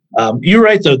You're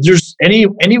right though. There's any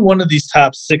one of these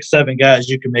top 6-7 guys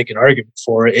you can make an argument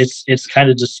for. It's kind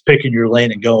of just picking your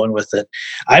lane and going with it.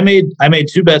 I made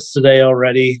 2 bets today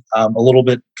already. A little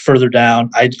bit further down,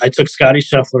 I took Scottie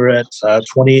Scheffler at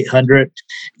 2,800.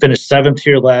 Finished 7th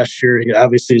here last year. He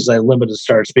obviously is a limited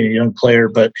starts, being a young player,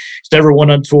 but he's never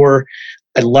won on tour.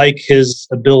 I like his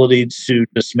ability to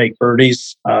just make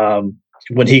birdies.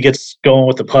 When he gets going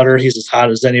with the putter, he's as hot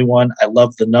as anyone. I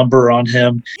love the number on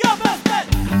him.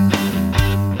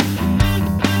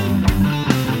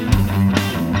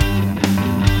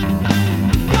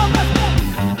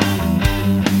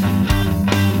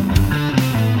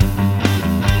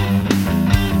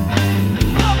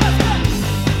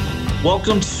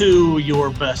 Welcome to Your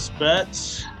Best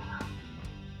Bet.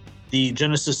 The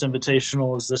Genesis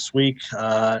Invitational is this week.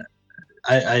 I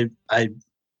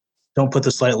don't put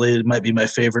this lightly. It might be my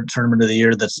favorite tournament of the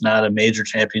year that's not a major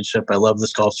championship. I love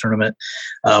this golf tournament.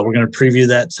 We're going to preview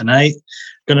that tonight.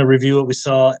 Going to review what we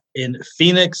saw in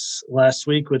Phoenix last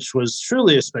week, which was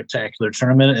truly a spectacular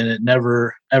tournament, and it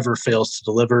never, ever fails to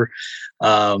deliver.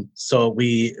 So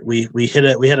we hit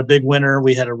it. We had a big winner.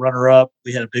 We had a runner-up.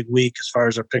 We had a big week as far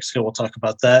as our picks go. We'll talk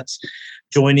about that.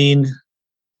 Joining,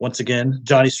 once again,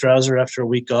 Johnny Strouser after a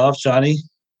week off. Johnny,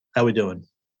 how we doing?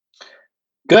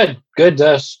 Good. Got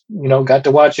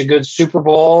to watch a good Super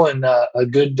Bowl and a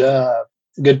good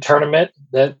tournament.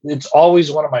 That it's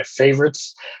always one of my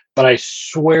favorites. But I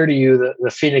swear to you that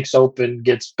the Phoenix Open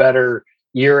gets better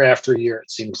year after year. It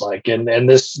seems like, and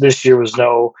this year was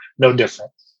no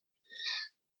different.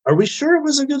 Are we sure it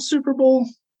was a good Super Bowl?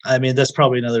 I mean, that's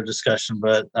probably another discussion,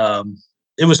 but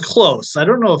it was close. I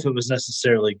don't know if it was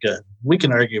necessarily good. We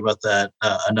can argue about that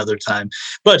another time.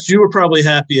 But you were probably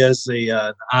happy as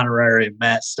the honorary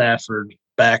Matt Stafford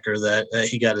backer that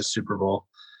he got a Super Bowl.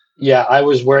 Yeah, I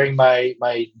was wearing my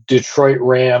Detroit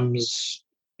Rams.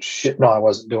 Shit, no, I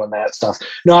wasn't doing that stuff.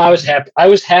 No, I was happy. I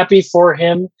was happy for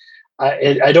him.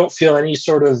 I don't feel any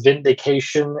sort of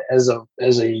vindication as a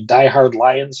diehard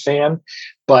Lions fan,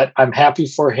 but I'm happy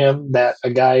for him that a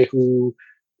guy who,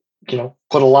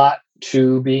 put a lot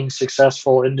to being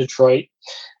successful in Detroit,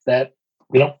 that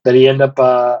he ended up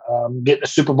getting a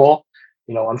Super Bowl.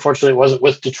 Unfortunately, it wasn't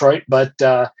with Detroit, but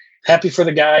happy for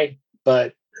the guy.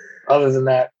 But other than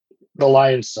that, the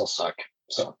Lions still suck.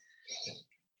 So.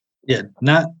 Yeah,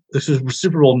 this was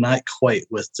Super Bowl, not quite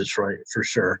with Detroit for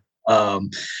sure.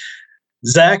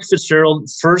 Zach Fitzgerald,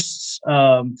 first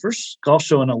golf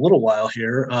show in a little while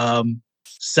here.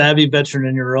 Savvy veteran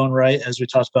in your own right, as we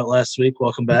talked about last week.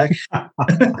 Welcome back.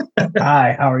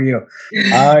 Hi, how are you? You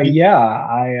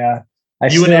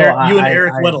and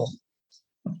Eric Whittle.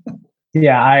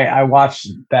 Yeah, I watched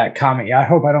that comment. Yeah, I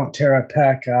hope I don't tear a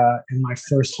pec in my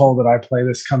first hole that I play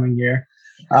this coming year.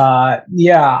 I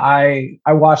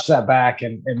watched that back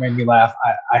and it made me laugh.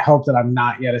 I hope that I'm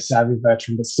not yet a savvy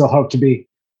veteran, but still hope to be.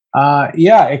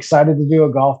 Excited to do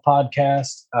a golf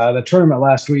podcast. The tournament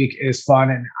last week is fun,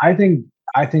 and I think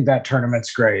that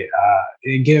tournament's great.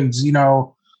 It gives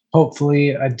hopefully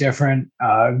a different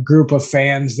group of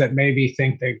fans that maybe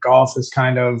think that golf is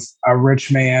kind of a rich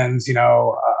man's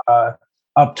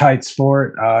uptight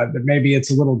sport. That maybe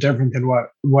it's a little different than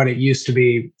what it used to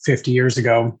be 50 years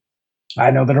ago. I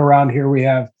know that around here we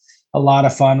have a lot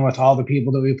of fun with all the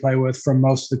people that we play with from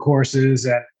most of the courses.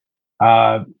 And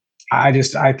I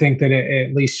think that it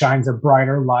at least shines a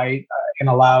brighter light and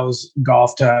allows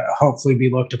golf to hopefully be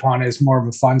looked upon as more of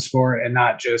a fun sport and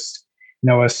not just, a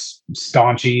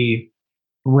staunchy,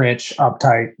 rich,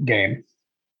 uptight game.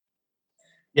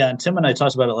 Yeah, and Tim and I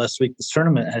talked about it last week. This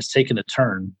tournament has taken a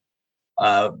turn.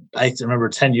 I remember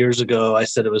 10 years ago, I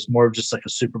said it was more of just like a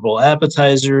Super Bowl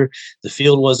appetizer. The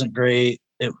field wasn't great.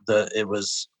 It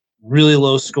was really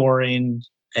low scoring,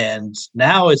 and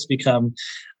now it's become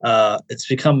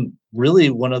really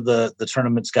one of the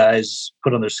tournaments guys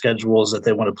put on their schedules that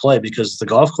they want to play, because the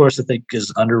golf course, I think,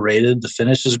 is underrated. The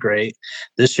finish is great.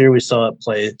 This year we saw it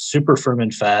play super firm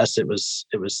and fast. It was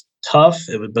tough,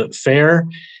 but fair.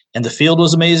 And the field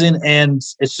was amazing, and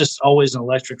it's just always an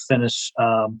electric finish.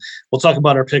 We'll talk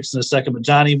about our picks in a second, but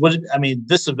Johnny,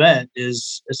 this event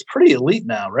is pretty elite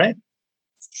now, right?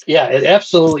 Yeah, it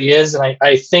absolutely is, and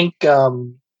I think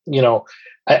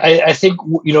I think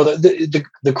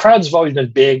the crowds have always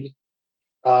been big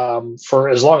for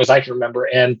as long as I can remember,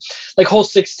 and like hole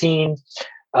 16.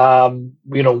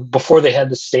 Before they had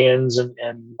the stands and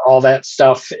all that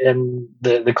stuff and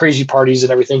the crazy parties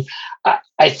and everything,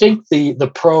 I think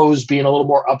the pros being a little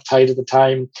more uptight at the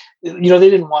time, they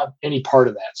didn't want any part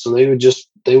of that. So they would just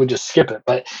skip it.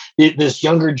 But this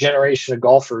younger generation of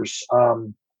golfers,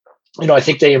 I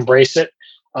think they embrace it.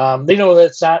 They know that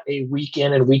it's not a week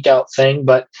in and week out thing,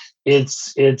 but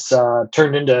it's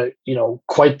turned into,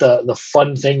 quite the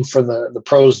fun thing for the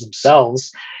pros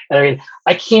themselves. And I mean,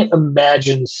 I can't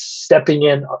imagine stepping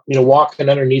in, walking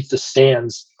underneath the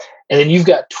stands, and then you've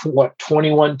got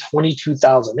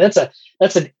 22,000.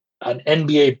 That's an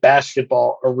NBA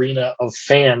basketball arena of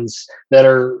fans that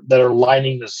are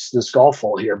lining this golf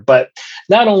hole here. But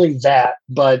not only that,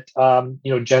 but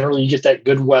generally you get that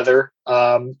good weather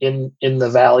in the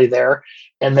valley there,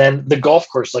 and then the golf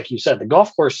course, like you said, the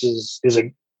golf course is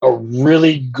a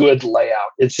really good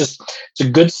layout. It's a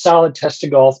good solid test of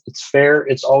golf. It's fair.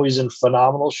 It's always in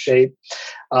phenomenal shape.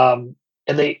 And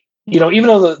they, even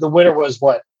though the winner was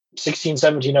 16,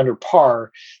 17 under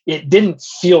par, it didn't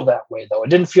feel that way though. It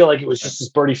didn't feel like it was just this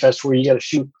birdie fest where you got to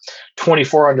shoot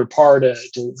 24 under par to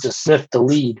sniff the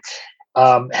lead.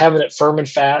 Having it firm and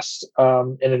fast,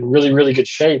 and in really, really good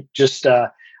shape,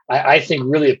 I think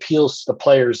really appeals to the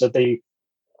players that they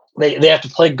have to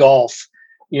play golf.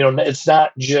 It's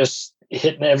not just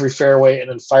hitting every fairway and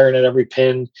then firing at every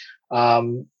pin.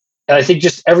 And I think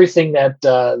just everything that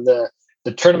the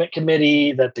tournament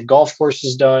committee, that the golf course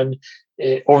has done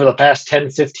over the past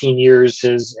 10, 15 years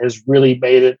has really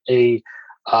made it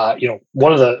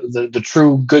one of the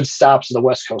true good stops of the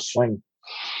West Coast swing.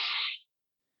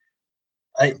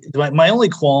 My only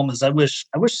qualm is I wish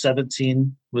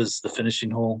 17 was the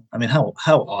finishing hole. I mean, how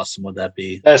awesome would that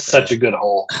be? That's such a good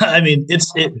hole. I mean,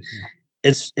 I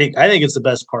think it's the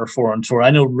best par 4 on tour. I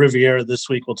know Riviera this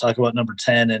week we'll talk about number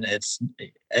 10, and it's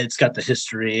got the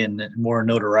history and more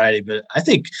notoriety. But I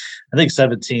think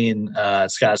 17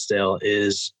 Scottsdale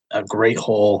is a great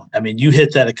hole. I mean, you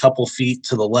hit that a couple feet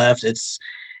to the left.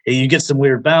 You get some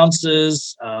weird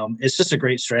bounces. It's just a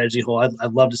great strategy hole.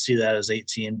 I'd love to see that as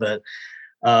 18, but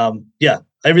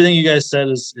everything you guys said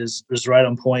is right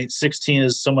on point. 16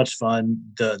 is so much fun.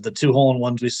 The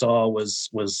 2-hole-in-ones we saw was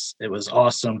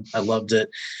awesome. I loved it.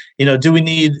 Do we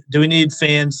need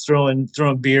fans throwing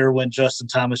beer when Justin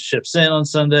Thomas chips in on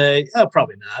Sunday?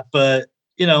 Probably not. But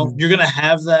you're gonna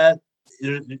have that.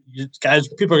 Guys,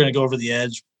 people are gonna go over the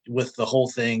edge with the whole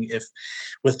thing.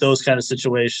 With those kind of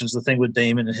situations, the thing with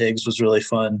Damon and Higgs was really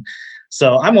fun.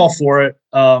 So I'm all for it.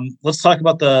 Let's talk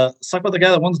about the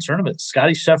guy that won the tournament,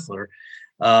 Scottie Scheffler.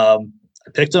 I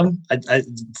picked him. I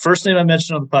first name I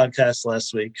mentioned on the podcast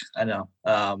last week. I know.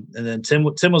 And then Tim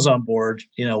was on board.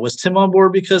 Was Tim on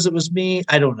board because it was me?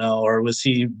 I don't know. Or did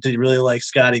he really like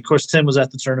Scottie? Of course, Tim was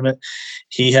at the tournament.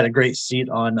 He had a great seat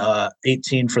on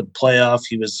 18 for the playoff.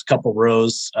 He was a couple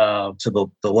rows to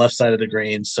the left side of the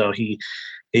green. So he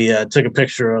took a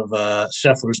picture of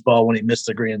Scheffler's ball when he missed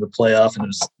the green in the playoff, and it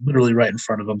was literally right in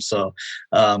front of him. So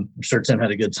I'm sure Tim had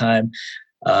a good time.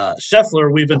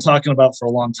 Scheffler, we've been talking about for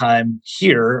a long time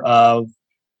here,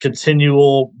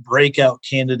 continual breakout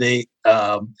candidate.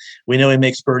 We know he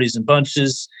makes birdies in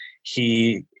bunches.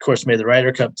 He, of course, made the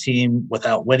Ryder Cup team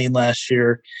without winning last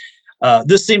year.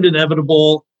 This seemed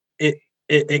inevitable.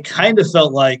 It kind of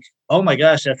felt like, oh my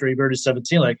gosh, after he birdied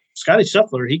 17, like Scottie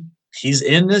Scheffler, he's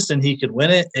in this and he could win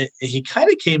it. He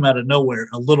kind of came out of nowhere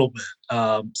a little bit.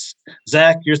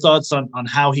 Zach, your thoughts on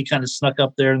how he kind of snuck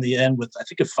up there in the end with, I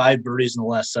think, 5 birdies in the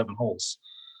last 7 holes?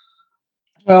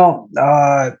 Well,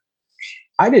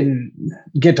 I didn't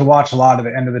get to watch a lot of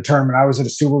the end of the tournament. I was at a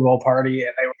Super Bowl party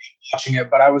and they were watching it,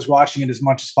 but I was watching it as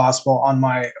much as possible on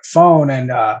my phone.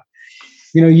 And,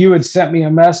 you had sent me a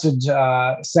message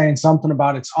saying something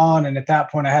about it's on. And at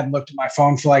that point, I hadn't looked at my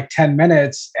phone for like 10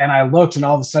 minutes. And I looked, and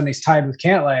all of a sudden he's tied with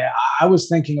Cantlay. I was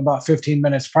thinking about 15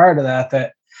 minutes prior to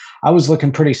that I was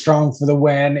looking pretty strong for the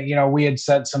win. We had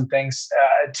said some things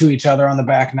to each other on the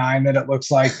back nine that it looks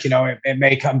like, it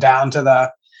may come down to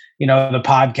the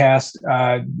podcast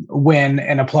win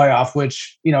in a playoff,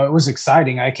 which, it was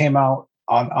exciting. I came out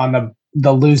on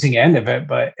the losing end of it,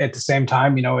 but at the same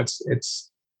time, it's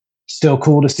still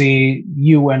cool to see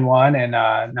you win one, and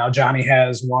now Johnny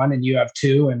has one and you have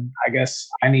 2, and I guess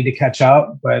I need to catch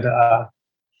up. But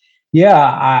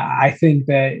I think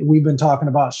that we've been talking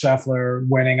about Scheffler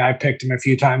winning. I picked him a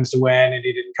few times to win and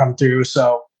he didn't come through.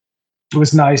 So it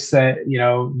was nice that,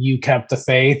 you kept the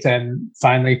faith and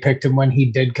finally picked him when he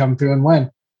did come through and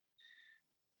win.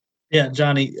 Yeah,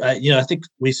 Johnny, I think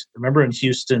we remember in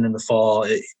Houston in the fall,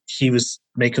 he was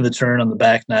making the turn on the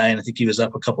back nine. I think he was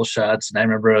up a couple shots. And I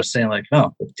remember I was saying, like,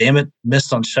 oh, damn it,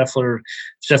 missed on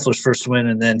Scheffler's first win.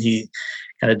 And then he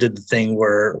kind of did the thing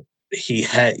where he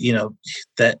had,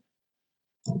 that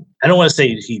I don't want to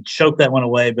say he choked that one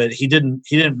away, but he didn't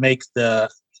make the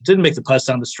putts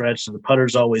down the stretch. And the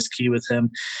putter's always key with him.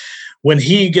 When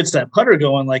he gets that putter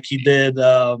going like he did,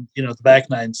 the back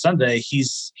nine Sunday, he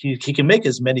can make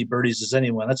as many birdies as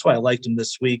anyone. That's why I liked him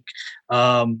this week.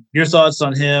 Your thoughts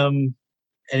on him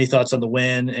Any thoughts on the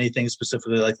win? Anything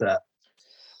specifically like that?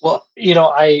 Well,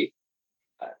 I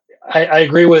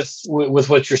agree with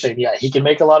what you're saying. Yeah, he can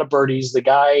make a lot of birdies. The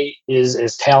guy is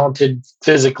as talented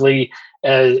physically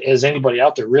as anybody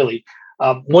out there, really.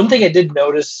 One thing I did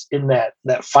notice in that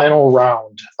final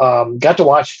round, got to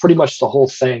watch pretty much the whole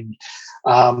thing,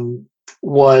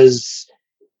 was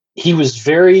he was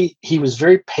very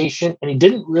patient, and he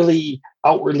didn't really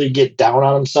outwardly get down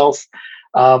on himself.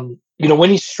 When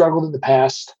he struggled in the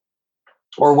past,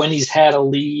 or when he's had a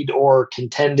lead or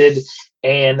contended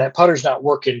and that putter's not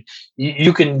working,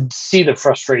 you can see the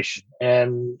frustration.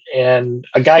 And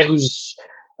a guy who's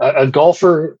a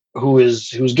golfer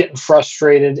who's getting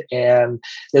frustrated, and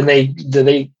then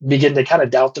they begin to kind of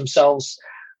doubt themselves.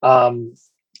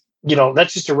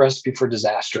 That's just a recipe for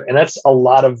disaster. And that's a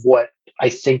lot of what I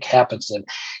think happens in.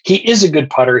 He is a good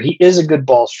putter. He is a good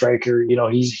ball striker.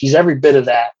 He's every bit of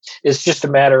that. It's just a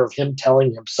matter of him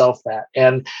telling himself that.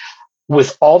 And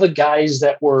with all the guys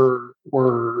that were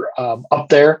up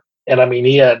there, and I mean,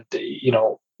 he had he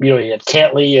had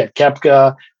Cantley, he had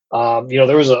Koepka,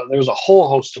 there was a whole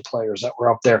host of players that were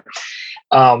up there.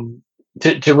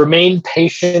 To remain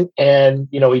patient, and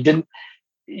he didn't,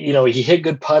 he hit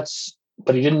good putts,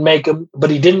 but he didn't make them.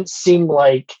 But he didn't seem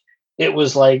like it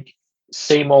was like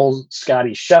same old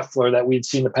Scottie Scheffler that we'd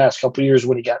seen the past couple of years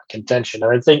when he got contention.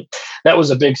 And I think that was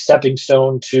a big stepping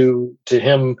stone to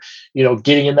him,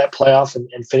 getting in that playoff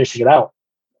and finishing it out.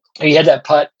 He had that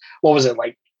putt. What was it,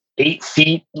 like 8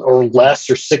 feet or less,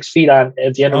 or 6 feet on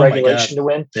at the end of regulation to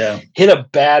win? Yeah. Hit a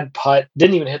bad putt.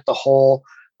 Didn't even hit the hole.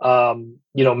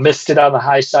 Missed it on the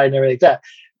high side and everything like that,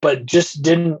 but just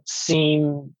didn't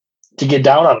seem to get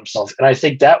down on himself. And I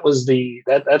think that was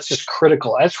that's just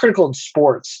critical. That's critical in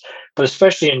sports, but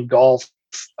especially in golf.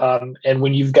 And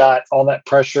when you've got all that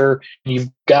pressure, you've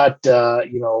got,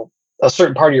 a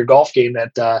certain part of your golf game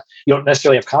that you don't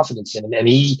necessarily have confidence in. And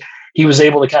he was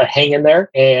able to kind of hang in there.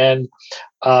 And,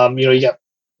 you got,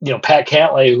 Pat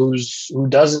Cantlay, who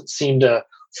doesn't seem to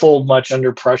fold much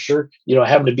under pressure,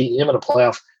 having to beat him in a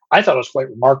playoff. I thought it was quite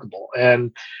remarkable.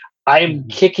 And I'm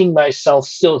kicking myself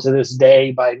still to this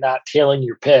day by not tailing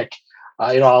your pick.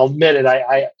 I'll admit it.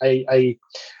 I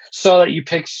saw that you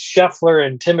picked Scheffler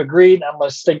and Tim agreed, and I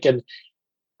was thinking,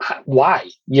 why?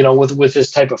 With this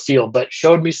type of field, but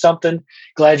showed me something.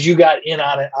 Glad you got in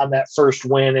on it on that first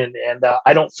win, and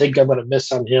I don't think I'm going to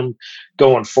miss on him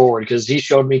going forward, because he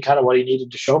showed me kind of what he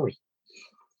needed to show me.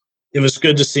 It was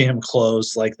good to see him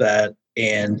close like that,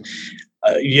 and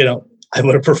I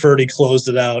would have preferred he closed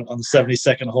it out on the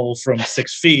 72nd hole from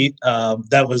 6 feet.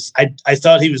 That was, I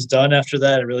thought he was done after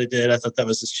that. I really did. I thought that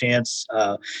was his chance,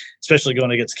 especially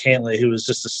going against Cantlay, who was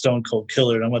just a stone cold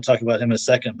killer. And I'm going to talk about him in a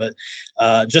second. But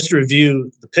just to review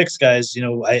the picks, guys,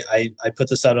 I put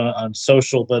this out on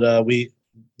social, but we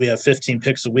have 15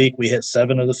 picks a week. We hit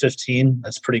 7 of the 15.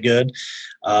 That's pretty good.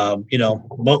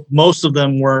 Most of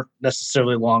them weren't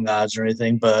necessarily long odds or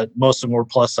anything, but most of them were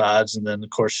plus odds. And then, of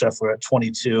course, Scheffler at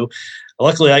 22.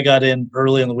 Luckily, I got in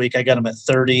early in the week. I got him at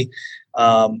 30.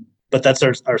 But that's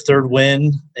our third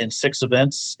win in 6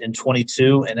 events in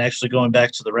 22. And actually going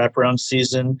back to the wraparound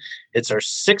season, it's our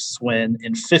 6th win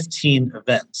in 15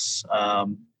 events.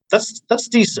 That's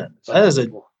decent.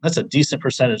 That's a decent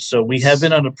percentage. So we have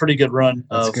been on a pretty good run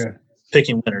of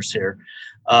picking winners here.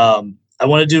 I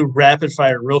want to do rapid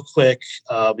fire real quick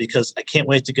because I can't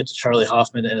wait to get to Charley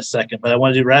Hoffman in a second. But I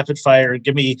want to do rapid fire.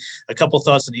 Give me a couple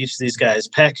thoughts on each of these guys.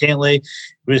 Pat Cantlay,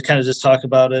 we kind of just talked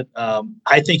about it.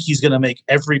 I think he's going to make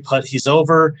every putt he's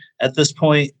over. At this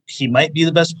point, he might be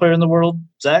the best player in the world.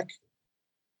 Zach?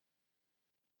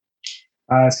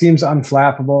 Seems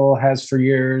unflappable, has for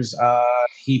years.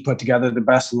 He put together the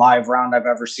best live round I've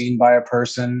ever seen by a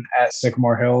person at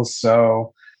Sycamore Hills.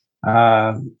 So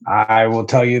I will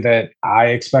tell you that I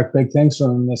expect big things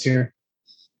from him this year.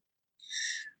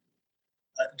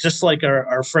 Just like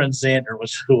our friend Xander,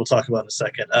 who we'll talk about in a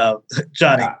second.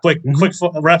 Johnny, quick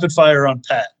rapid fire on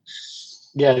Pat.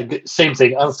 Yeah, same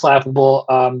thing.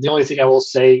 Unflappable. The only thing I will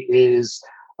say is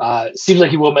seems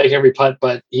like he will make every putt,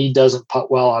 but he doesn't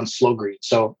putt well on slow greens.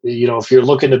 So, if you're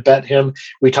looking to bet him,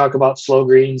 we talk about slow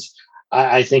greens.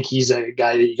 I think he's a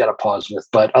guy that you got to pause with.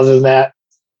 But other than that,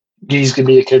 he's going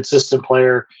to be a consistent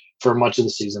player for much of the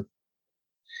season.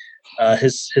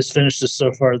 His finishes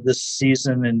so far this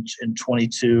season in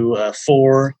 22,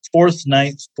 4th,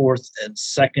 9th, 4th, and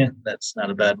 2nd. That's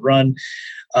not a bad run.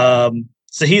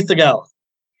 Sahith Theegala.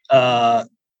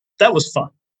 That was fun.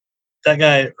 That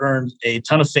guy earned a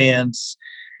ton of fans.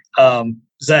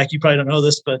 Zach, you probably don't know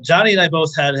this, but Johnny and I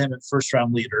both had him at first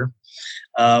round leader.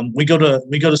 We go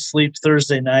to sleep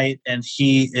Thursday night, and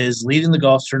he is leading the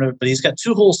golf tournament, but he's got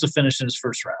 2 holes to finish in his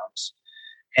first rounds.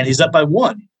 and he's up by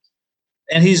 1,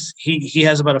 and he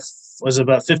has about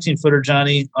 15-footer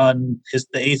Johnny on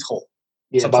the 8th hole.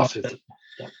 Yeah, about 50.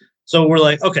 Yeah. So we're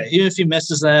like, okay, even if he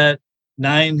misses that,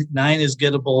 9 is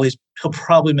gettable. He'll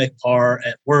probably make par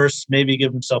at worst, maybe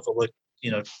give himself a look,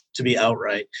 to be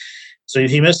outright. So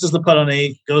he misses the putt on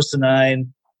 8, goes to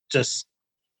 9. I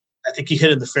think he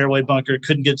hit in the fairway bunker,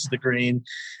 couldn't get to the green,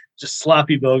 just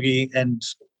sloppy bogey and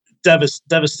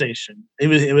devastation.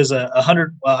 It was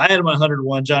 100. Well, I had him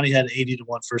 101. Johnny had 80-1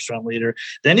 first round leader.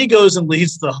 Then he goes and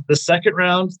leads the second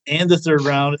round and the third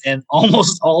round and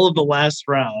almost all of the last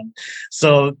round.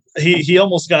 So he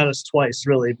almost got us twice,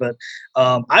 really. But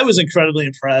I was incredibly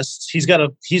impressed. He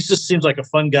just seems like a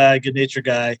fun guy, good natured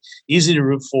guy, easy to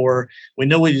root for. We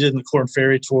know what he did in the Corn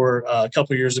Ferry Tour a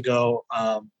couple years ago.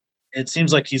 It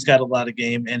seems like he's got a lot of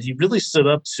game, and he really stood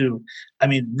up to,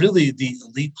 really the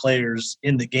elite players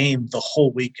in the game the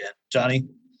whole weekend. Johnny?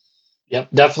 Yep,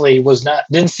 definitely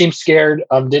didn't seem scared.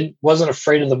 Wasn't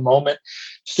afraid of the moment.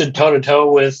 Stood toe to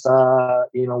toe with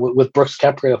Brooks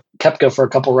Koepka for a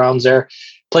couple rounds there.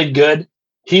 Played good.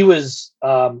 He was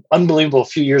unbelievable a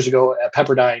few years ago at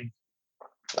Pepperdine.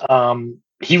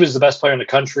 He was the best player in the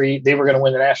country. They were going to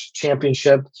win the national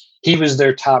championship. He was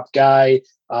their top guy.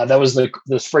 That was the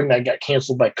spring that got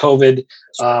canceled by COVID.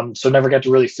 So never got to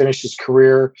really finish his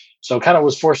career. So kind of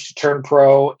was forced to turn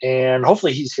pro, and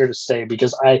hopefully he's here to stay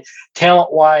because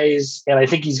talent wise, and I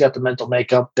think he's got the mental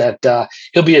makeup that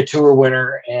he'll be a tour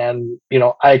winner. And,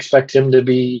 I expect him to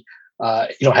be,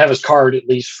 have his card at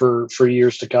least for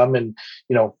years to come. And,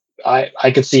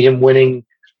 I could see him winning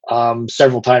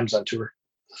several times on tour.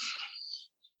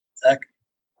 Zach?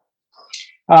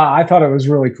 I thought it was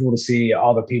really cool to see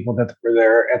all the people that were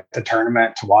there at the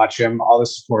tournament to watch him, all the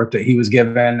support that he was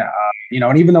given.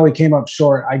 And even though he came up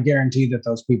short, I guarantee that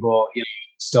those people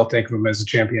still think of him as a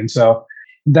champion. So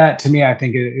that, to me, I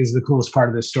think is the coolest part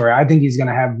of this story. I think he's going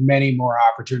to have many more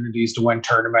opportunities to win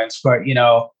tournaments, but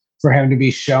for him to be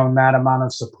shown that amount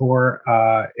of support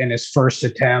in his first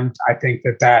attempt, I think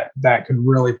that could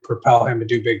really propel him to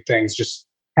do big things. Just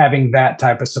having that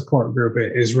type of support group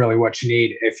is really what you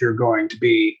need if you're going to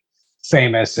be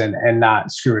famous and not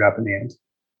screw it up in the end.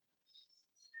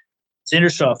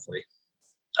 Xander Schauffele.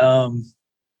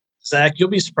 Zach, you'll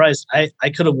be surprised. I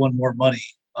could have won more money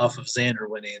off of Xander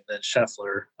winning than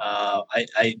Scheffler.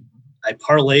 I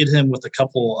parlayed him with a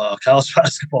couple college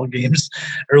basketball games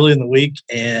early in the week,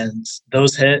 and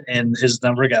those hit, and his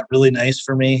number got really nice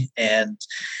for me. And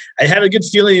I had a good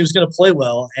feeling he was going to play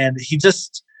well, and he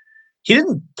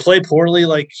didn't play poorly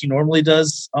like he normally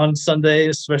does on Sunday,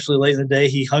 especially late in the day.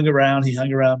 He hung around,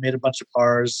 made a bunch of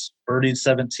pars, birdied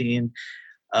 17.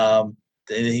 I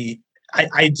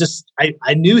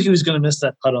knew he was going to miss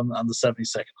that putt on the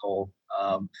 72nd hole.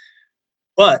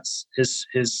 But his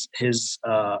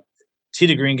tee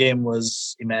to green game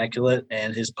was immaculate,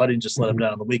 and his putting just let him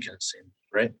down on the weekend, it seemed,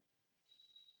 right?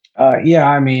 He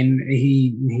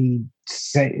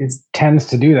tends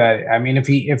to do that.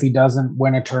 If he doesn't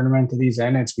win a tournament that he's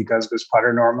in, it's because of his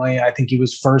putter normally. I think he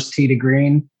was first tee to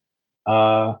green,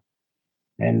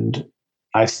 and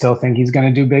I still think he's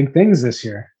going to do big things this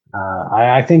year.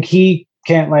 I think he,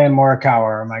 Cantlay, and Morikawa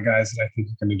are my guys that I think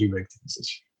are going to do big things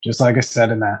this year. Just like I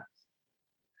said in that.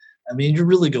 You're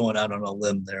really going out on a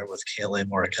limb there with Cantlay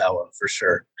Morikawa for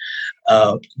sure.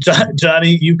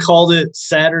 Johnny, you called it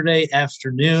Saturday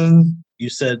afternoon. You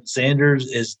said Sanders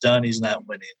is done. He's not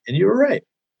winning. And you were right.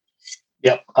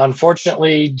 Yep.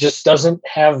 Unfortunately, just doesn't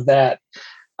have that.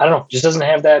 I don't know. Just doesn't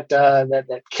have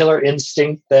that killer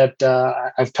instinct that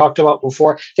I've talked about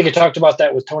before. I think I talked about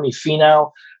that with Tony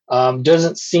Finau.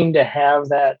 Doesn't seem to have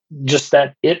that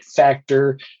it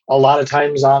factor a lot of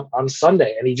times on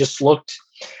Sunday. And he just looked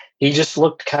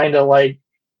kind of like,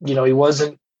 he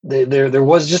wasn't there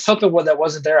was just something that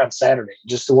wasn't there on Saturday.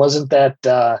 Just it wasn't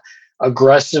that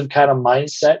aggressive kind of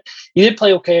mindset. He did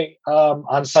play okay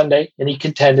on Sunday, and he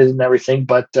contended and everything,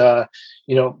 but the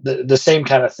same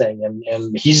kind of thing.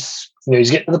 And he's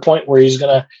getting to the point where he's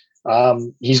gonna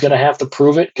have to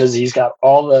prove it, because he's got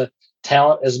all the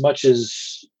talent as much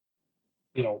as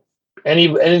any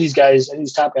of these guys, any of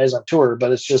these top guys on tour,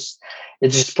 but it's just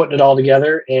putting it all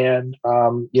together and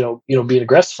being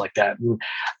aggressive like that. And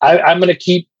I'm going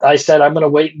to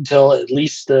wait until at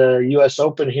least the US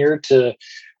Open here to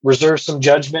reserve some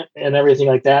judgment and everything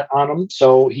like that on him.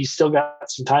 So he's still got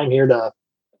some time here to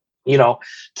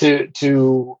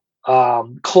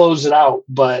close it out.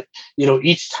 But,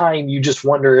 each time you just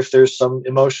wonder if there's some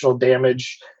emotional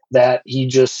damage that he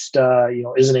just,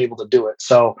 isn't able to do it.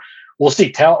 So we'll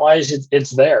see. Talent wise, it's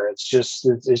there. It's just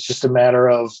a matter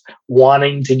of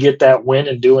wanting to get that win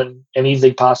and doing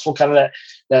anything possible. Kind of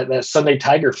that Sunday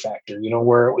Tiger factor,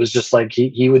 where it was just like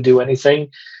he would do anything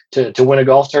to win a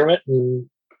golf tournament. And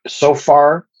so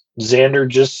far, Xander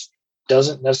just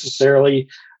doesn't necessarily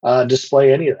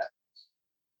display any of that.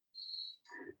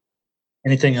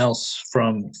 Anything else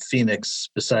from Phoenix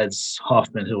besides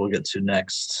Hoffman, who we'll get to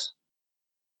next?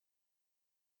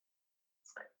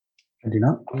 I do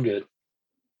not. I'm good.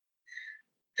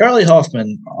 Charley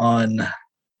Hoffman on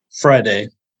Friday.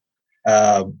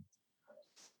 I'm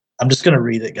just going to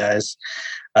read it, guys.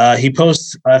 He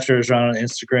posts after his round on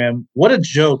Instagram. What a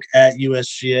joke at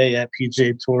USGA, at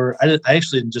PGA Tour. I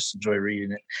actually just enjoy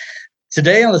reading it.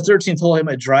 Today on the 13th hole, I hit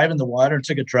my drive in the water and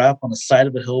took a drop on the side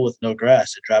of a hill with no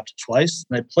grass. I dropped it twice,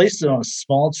 and I placed it on a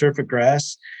small turf of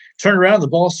grass. Turned around, the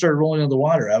ball started rolling in the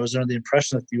water. I was under the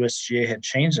impression that the USGA had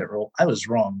changed that rule. I was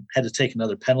wrong. Had to take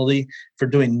another penalty for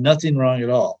doing nothing wrong at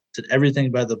all. Did everything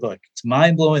by the book. It's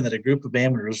mind-blowing that a group of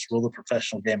amateurs rule the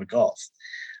professional game of golf.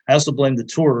 I also blame the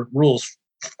tour rules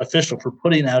official for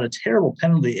putting out a terrible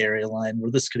penalty area line where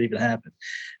this could even happen.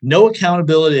 No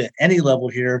accountability at any level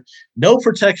here. No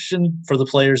protection for the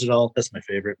players at all. That's my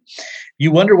favorite.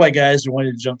 You wonder why guys are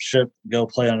wanting to jump ship and go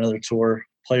play on another tour.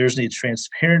 Players need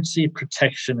transparency,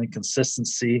 protection, and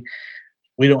consistency.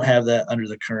 We don't have that under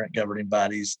the current governing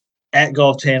bodies. At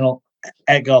Golf Channel,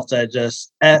 at Golf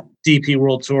Digest, at DP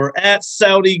World Tour, at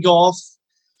Saudi Golf,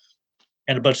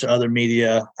 and a bunch of other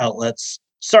media outlets.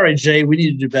 Sorry, Jay, we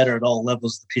need to do better at all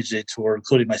levels of the PGA Tour,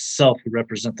 including myself, who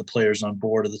represent the players on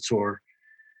board of the tour.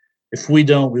 If we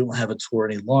don't, we won't have a tour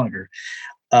any longer.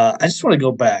 I just want to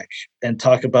go back and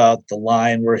talk about the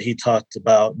line where he talked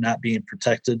about not being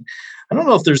protected. I don't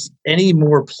know if there's any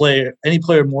player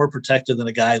more protected than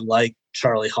a guy like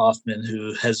Charley Hoffman,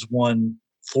 who has won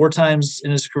 4 times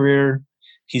in his career.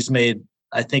 He's made,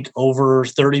 I think, over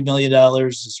 $30 million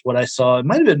is what I saw. It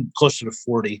might have been closer to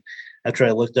 40 after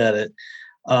I looked at it.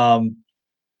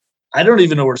 I don't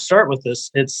even know where to start with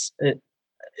this.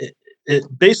 It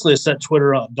basically set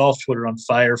golf Twitter on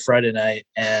fire Friday night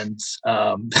and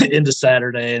into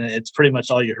Saturday, and it's pretty much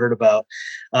all you heard about.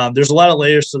 There's a lot of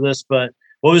layers to this, but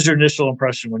what was your initial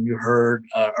impression when you heard,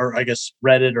 or I guess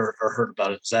read it or heard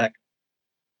about it, Zach?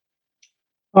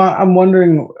 I'm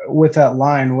wondering, with that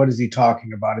line, what is he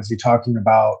talking about? Is he talking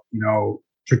about,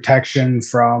 protection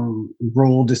from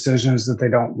rule decisions that they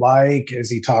don't like? Is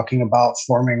he talking about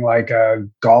forming like a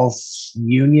golf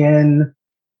union?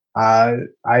 I'm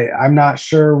not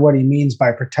sure what he means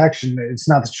by protection. It's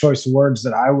not the choice of words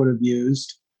that I would have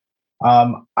used.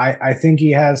 I think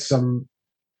he has some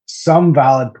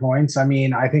valid points. I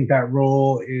mean, I think that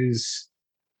rule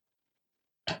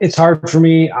it's hard for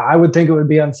me. I would think it would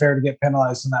be unfair to get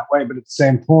penalized in that way, but at the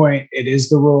same point, it is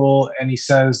the rule, and he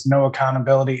says no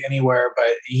accountability anywhere, but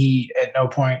he at no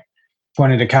point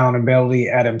pointed accountability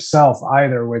at himself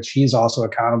either, which he's also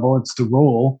accountable. It's the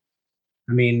rule.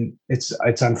 I mean, it's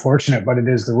unfortunate, but it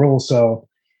is the rule. So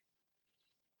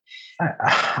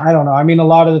I don't know. I mean, a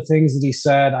lot of the things that he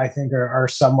said, I think are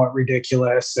somewhat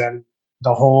ridiculous. And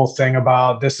the whole thing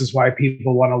about this is why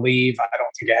people want to leave, I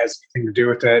don't think it has anything to do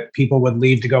with it. People would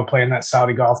leave to go play in that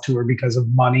Saudi golf tour because of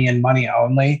money and money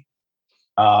only.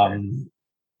 And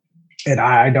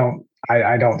I don't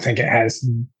think it has,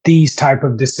 these type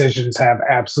of decisions have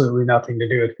absolutely nothing to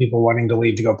do with people wanting to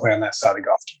leave to go play on that Saudi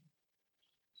golf tour.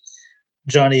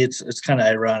 Johnny, it's kind of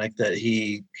ironic that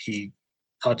he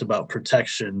talked about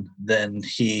protection, then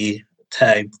he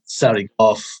tagged Saudi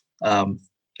golf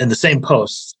in the same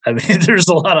post. I mean, there's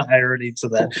a lot of irony to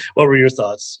that. What were your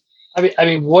thoughts? I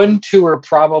mean, one tour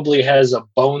probably has a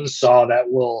bone saw that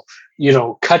will,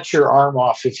 cut your arm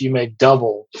off if you make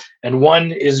double, and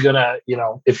one is gonna,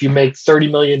 if you make $30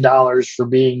 million for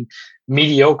being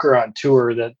mediocre on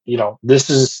tour, that this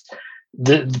is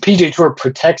the PGA Tour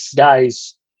protects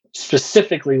guys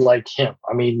specifically like him.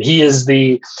 I mean, he is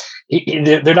they're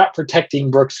not protecting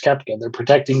Brooks Koepka, they're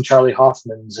protecting Charley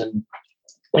Hoffmans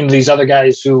and these other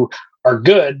guys who are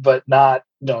good, but not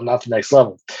the next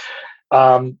level.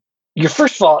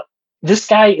 First of all, this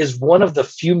guy is one of the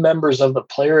few members of the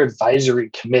player advisory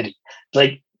committee.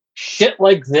 Like, shit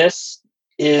like this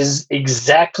is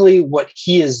exactly what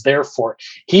he is there for.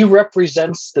 He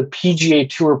represents the PGA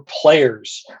Tour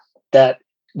players that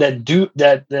would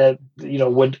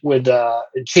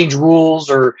change rules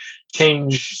or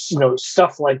change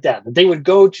stuff like that. That they would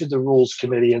go to the rules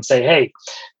committee and say, hey,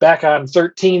 back on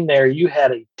 13 there, you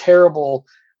had a terrible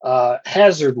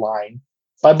hazard line.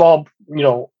 My ball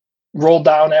rolled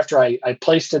down after I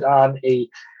placed it on a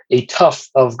tuft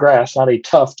of grass, not a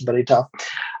tuft, but a tuft.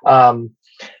 And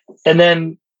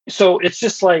then so it's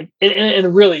just like,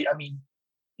 and really, I mean,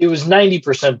 it was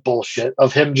 90% bullshit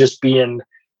of him just being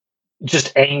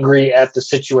just angry at the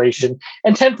situation,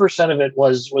 and 10% of it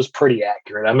was pretty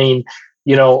accurate. I mean,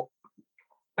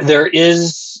 there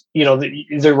is,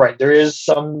 they're right. There's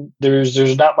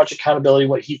not much accountability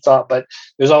what he thought, but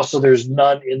there's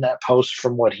none in that post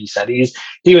from what he said.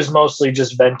 He was mostly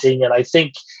just venting, and I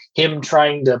think him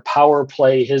trying to power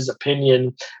play his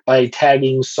opinion by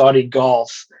tagging Saudi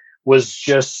Golf was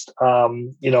just,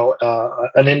 an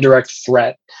indirect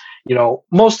threat.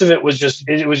 Most of it was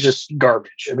just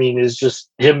garbage. I mean, it's just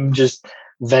him just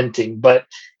venting, but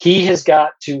he has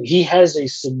a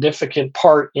significant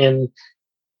part in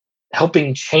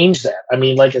helping change that. I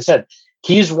mean, like I said,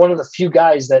 he's one of the few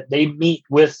guys that they meet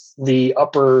with the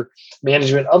upper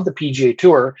management of the PGA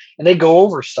Tour, and they go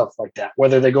over stuff like that,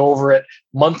 whether they go over it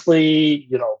monthly,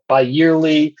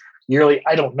 bi-yearly, yearly,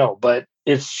 I don't know. But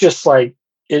it's just like,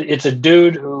 it's a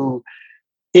dude who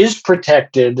is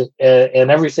protected and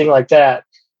everything like that,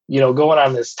 going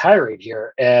on this tirade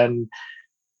here. And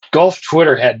Golf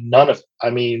Twitter had none of it.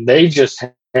 I mean, they just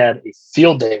had a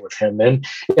field day with him, and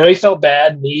he felt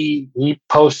bad, and he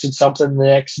posted something the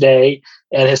next day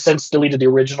and has since deleted the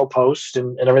original post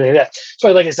and everything like that.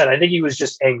 So like I said, I think he was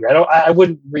just angry. I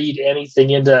wouldn't read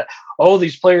anything into,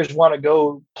 these players want to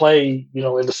go play in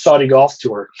the Saudi Golf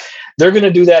Tour. They're going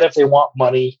to do that if they want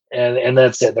money, and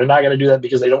that's it. They're not going to do that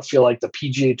because they don't feel like the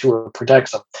PGA Tour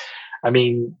protects them. I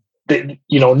mean,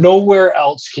 nowhere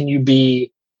else can you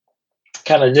be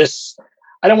kind of this,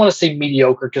 I don't want to say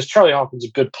mediocre, because Charley Hoffman's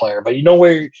a good player, but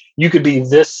where you could be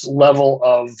this level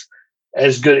of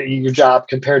as good at your job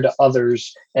compared to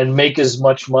others and make as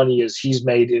much money as he's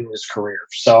made in his career.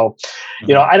 So,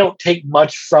 I don't take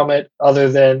much from it other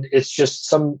than it's just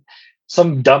some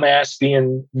dumbass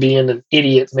being an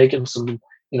idiot, making some,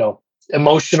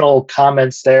 emotional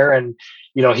comments there. And,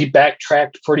 he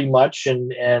backtracked pretty much,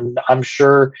 and I'm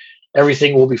sure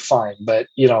everything will be fine. But,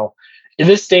 in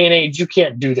this day and age, you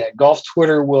can't do that. Golf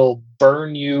Twitter will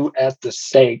burn you at the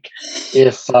stake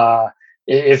if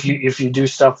you do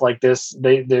stuff like this.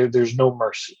 There's no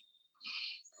mercy.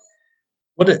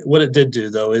 What it did do,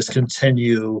 though, is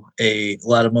continue a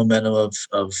lot of momentum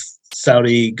of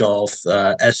Saudi Golf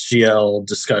SGL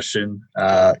discussion.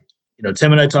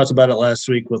 Tim and I talked about it last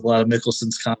week with a lot of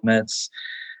Mickelson's comments.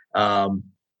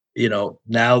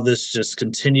 Now this just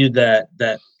continued that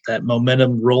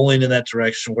momentum rolling in that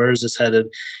direction. Where is this headed?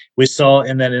 We saw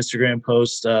in that Instagram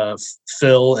post,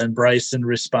 Phil and Bryson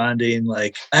responding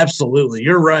like, absolutely,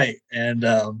 you're right. And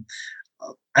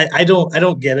I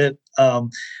don't get it.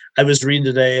 I was reading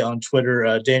today on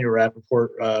Twitter, Daniel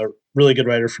Rappaport, really good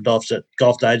writer for Golf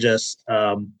Digest.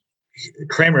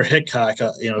 Kramer Hickok,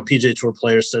 PGA Tour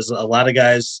player, says a lot of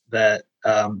guys that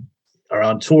are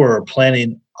on tour are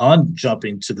planning on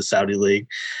jumping to the Saudi League.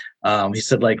 He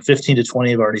said like 15 to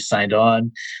 20 have already signed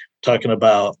on, talking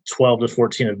about 12 to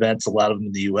 14 events, a lot of them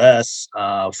in the U.S.,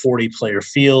 40 player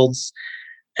fields.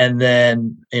 And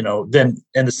then, then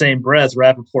in the same breath,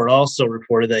 Rappaport also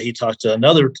reported that he talked to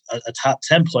a top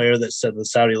 10 player that said the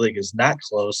Saudi League is not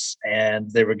close,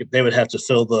 and they would have to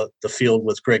fill the field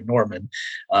with Greg Norman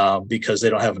because they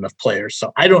don't have enough players.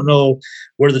 So I don't know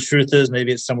where the truth is.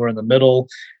 Maybe it's somewhere in the middle.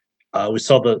 We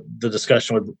saw the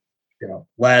discussion with,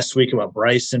 last week about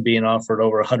Bryson being offered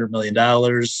over $100 million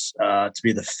to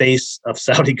be the face of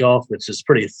Saudi golf, which is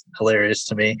pretty hilarious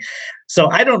to me. So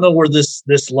I don't know where this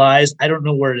lies. I don't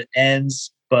know where it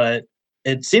ends, but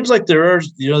it seems like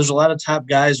there's a lot of top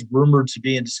guys rumored to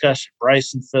be in discussion.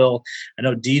 Bryson, Phil. I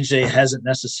know DJ hasn't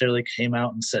necessarily came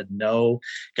out and said no.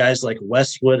 Guys like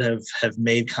Westwood have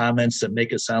made comments that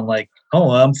make it sound like,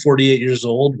 I'm 48 years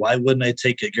old. Why wouldn't I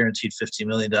take a guaranteed $50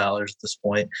 million at this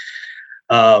point?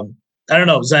 I don't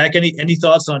know, Zach, any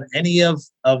thoughts on any of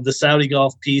the Saudi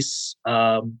golf piece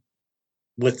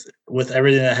with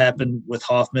everything that happened with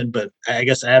Hoffman? But I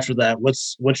guess after that,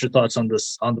 what's your thoughts on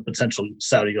the potential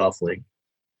Saudi golf league?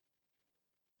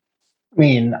 I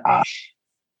mean,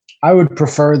 I would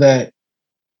prefer that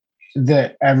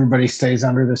everybody stays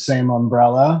under the same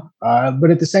umbrella.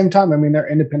 But at the same time, I mean, they're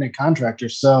independent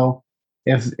contractors. So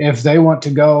if they want to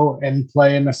go and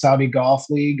play in the Saudi golf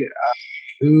league,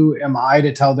 who am I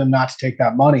to tell them not to take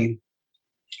that money?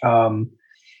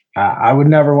 I would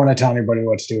never want to tell anybody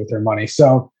what to do with their money.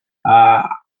 So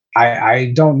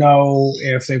I don't know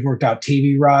if they've worked out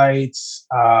TV rights.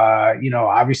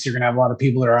 Obviously you're going to have a lot of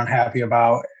people that are unhappy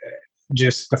about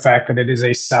just the fact that it is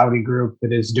a Saudi group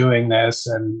that is doing this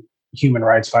and human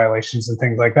rights violations and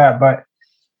things like that. But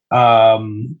I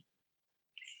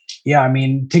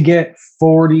mean, to get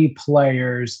 40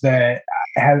 players that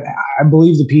I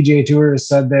believe the PGA Tour has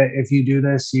said that if you do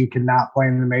this, you cannot play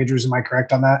in the majors. Am I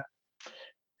correct on that?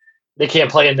 they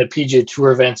can't play in the PGA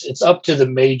Tour events. It's up to the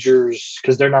majors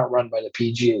because they're not run by the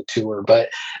PGA Tour, but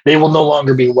they will no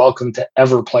longer be welcome to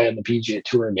ever play on the PGA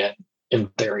Tour again, in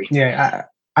theory. Yeah,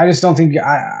 I just don't think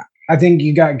I think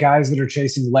you got guys that are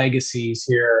chasing legacies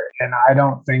here, and I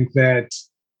don't think they're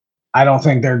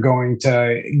going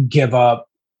to give up.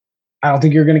 I don't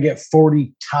think you're going to get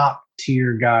 40 top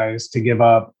tier guys to give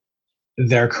up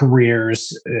their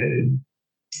careers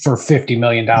for $50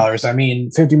 million. I mean,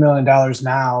 $50 million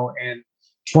now and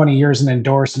 20 years in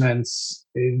endorsements,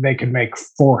 they could make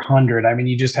 400. I mean,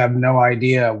 you just have no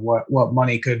idea what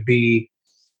money could be,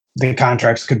 the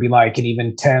contracts could be like, and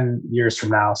even 10 years from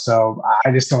now. So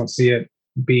I just don't see it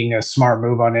being a smart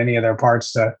move on any of their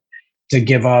parts to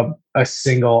give up a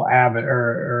single avenue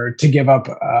or to give up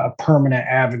a permanent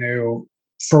avenue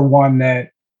for one that,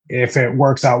 if it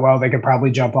works out well, they could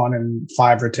probably jump on in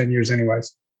 5 or 10 years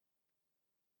anyways.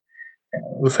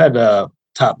 We've had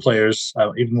top players.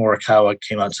 Even Morikawa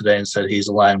came out today and said he's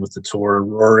aligned with the tour.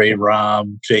 Rory,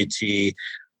 Rahm, JT.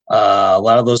 A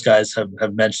lot of those guys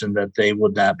have mentioned that they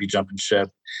would not be jumping ship.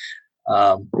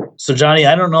 So, Johnny,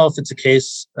 I don't know if it's a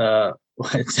case.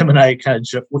 Tim and I kind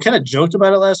of joked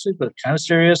about it last week, but kind of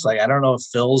serious. Like, I don't know if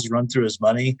Phil's run through his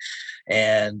money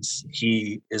and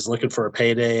he is looking for a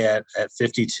payday at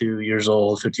 52 years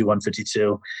old, 51, 52.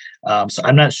 So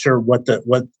I'm not sure what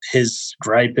his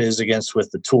gripe is against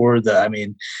with the tour.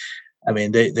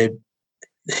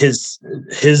 His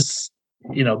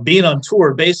being on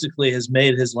tour basically has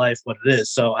made his life what it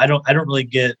is. So I don't really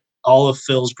get all of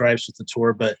Phil's gripes with the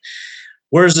tour, but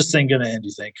where's this thing going to end, do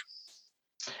you think?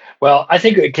 Well, I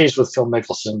think the case with Phil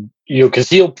Mickelson, because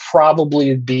he'll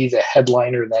probably be the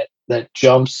headliner that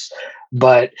jumps,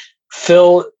 but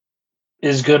Phil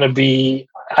is going to be.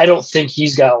 I don't think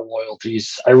he's got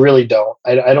loyalties. I really don't.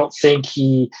 I don't think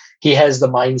he has the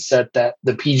mindset that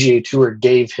the PGA Tour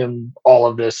gave him all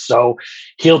of this. So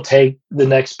he'll take the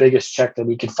next biggest check that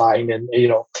he can find, and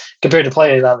compared to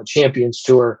playing on the Champions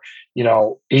Tour,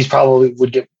 he's probably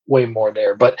would get way more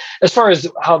there. But as far as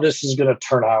how this is going to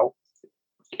turn out,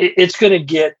 it's going to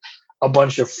get a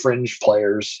bunch of fringe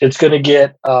players. It's going to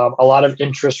get a lot of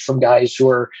interest from guys who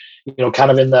are,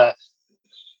 kind of in the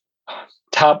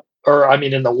top,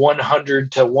 in the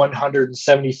 100 to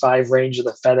 175 range of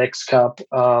the FedEx Cup.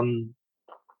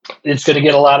 It's going to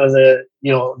get a lot of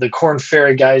the Korn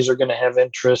Ferry guys are going to have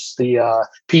interest. The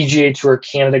PGA Tour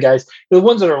Canada guys, the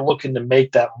ones that are looking to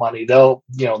make that money, they'll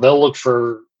look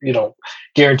for,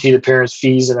 guaranteed appearance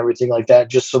fees and everything like that,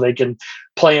 just so they can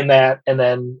play in that and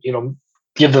then,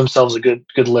 give themselves a good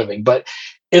living. But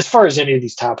as far as any of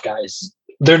these top guys,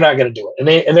 they're not going to do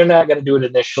it. And they're not going to do it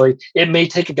initially. It may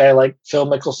take a guy like Phil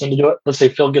Mickelson to do it. Let's say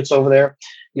Phil gets over there,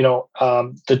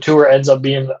 the tour ends up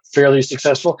being fairly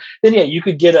successful. Then, yeah, you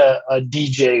could get a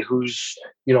DJ who's,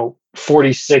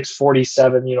 46,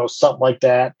 47, something like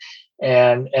that.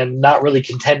 And not really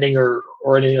contending or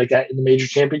anything like that in the major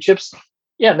championships.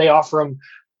 Yeah. And they offer him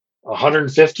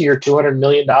 $150 or $200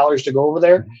 million to go over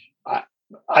there.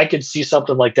 I could see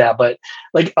something like that, but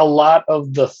like a lot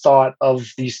of the thought of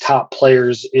these top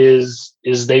players is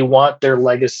they want their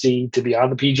legacy to be on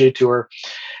the PGA Tour,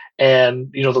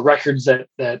 and the records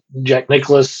that Jack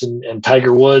Nicklaus and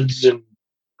Tiger Woods and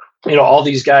all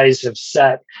these guys have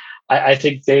set. I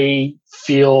think they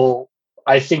feel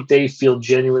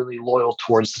genuinely loyal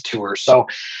towards the tour. So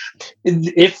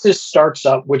if this starts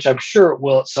up, which I'm sure it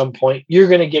will at some point, you're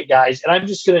going to get guys, and I'm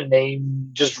just going to name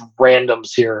just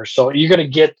randoms here. So you're going to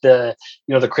get the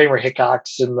Kramer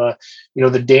Hickocks and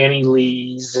the Danny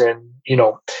Lees and,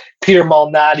 Peter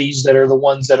Malnati's that are the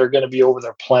ones that are going to be over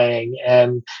there playing.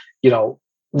 And,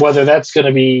 whether that's going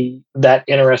to be that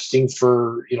interesting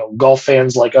for, golf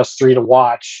fans like us three to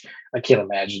watch, I can't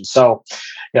imagine. So,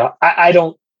 I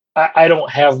don't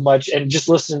have much, and just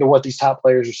listening to what these top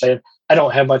players are saying, I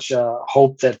don't have much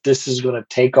hope that this is going to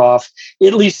take off,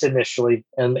 at least initially,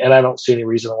 and I don't see any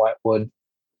reason why it would.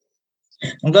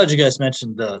 I'm glad you guys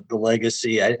mentioned the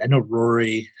legacy. I know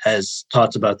Rory has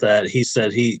talked about that. He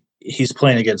said he's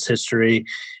playing against history.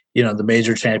 The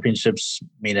major championships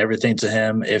mean everything to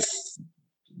him. If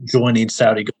joining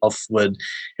Saudi Golf would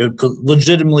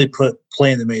legitimately put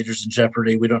playing the majors in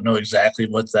jeopardy. We don't know exactly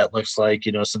what that looks like,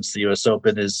 since the U.S.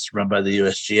 Open is run by the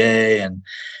USGA and,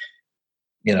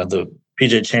 the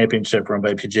PGA Championship run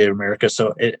by PGA of America.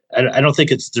 So I don't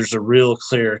think there's a real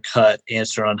clear cut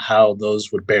answer on how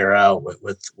those would bear out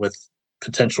with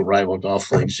potential rival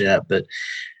golf leagues yet. But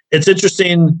it's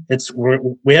interesting.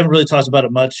 We haven't really talked about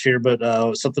it much here, but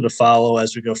something to follow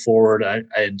as we go forward. I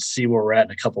see where we're at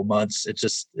in a couple months.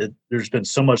 There's been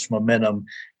so much momentum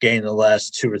gained in the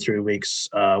last 2 or 3 weeks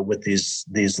with these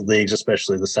leagues,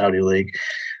 especially the Saudi League.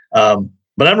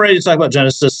 But I'm ready to talk about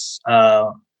Genesis.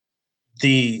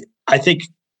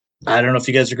 I don't know if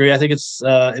you guys agree. I think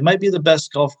it might be the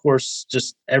best golf course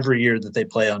just every year that they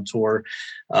play on tour.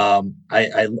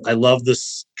 I love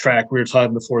this track. We were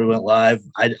talking before we went live.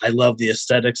 I love the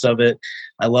aesthetics of it.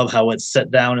 I love how it's set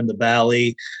down in the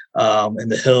valley, in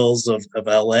the hills of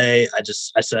LA.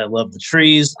 I said I love the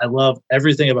trees. I love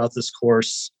everything about this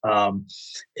course.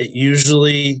 It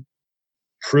usually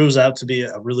proves out to be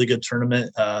a really good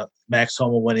tournament. Max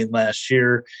Homa winning last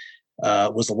year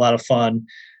was a lot of fun.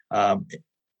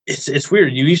 It's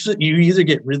weird. You either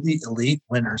get really elite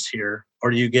winners here,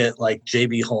 or you get like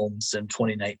JB Holmes in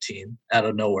 2019 out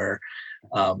of nowhere.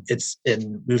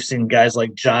 And we've seen guys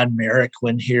like John Merrick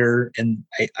win here, and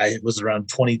I was around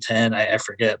 2010. I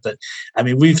forget, but I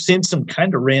mean we've seen some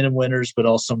kind of random winners, but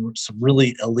also some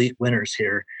really elite winners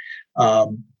here.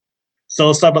 So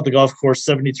let's talk about the golf course.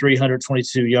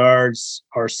 7,322 yards,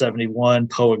 par 71,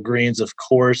 POA greens, of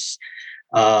course.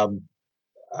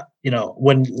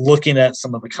 When looking at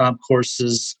some of the comp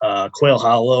courses, Quail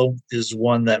Hollow is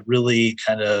one that really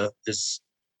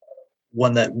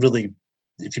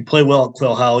if you play well at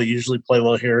Quail Hollow, you usually play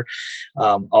well here.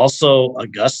 Also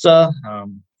Augusta,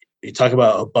 you talk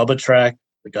about a Bubba track.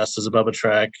 Augusta's a Bubba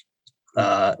track.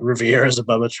 Riviera is a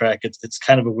Bubba track. It's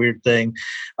kind of a weird thing.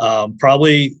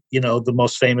 Probably, the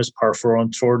most famous par 4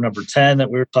 on tour, number 10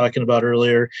 that we were talking about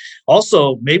earlier.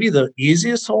 Also, maybe the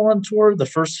easiest hole on tour. The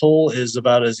first hole is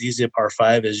about as easy a par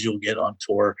 5 as you'll get on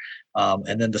tour.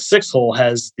 And then the 6th hole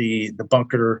has the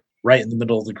bunker right in the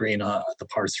middle of the green, the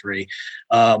par 3.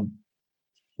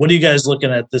 What are you guys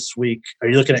looking at this week? Are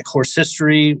you looking at course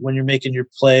history when you're making your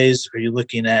plays? Are you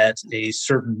looking at a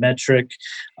certain metric?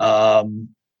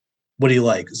 What do you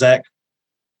like, Zach?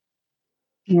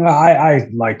 I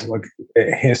like to look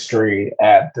at history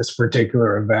at this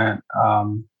particular event.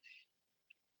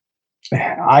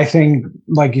 I think,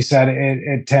 like you said,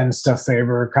 it tends to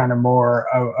favor kind of more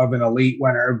of an elite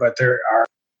winner, but there are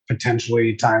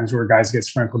potentially times where guys get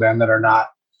sprinkled in that are not,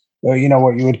 what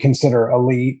you would consider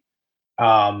elite.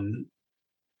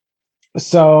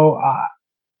 So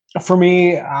for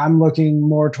me, I'm looking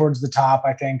more towards the top,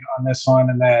 I think, on this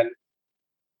one, and then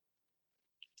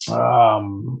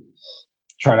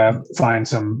try to find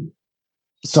some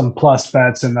plus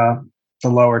bets in the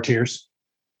lower tiers.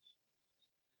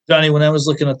 Johnny, when I was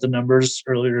looking at the numbers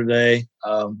earlier today,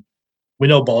 we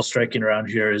know ball striking around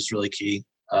here is really key.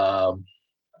 But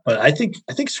I think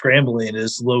scrambling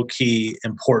is low key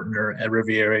important at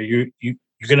Riviera.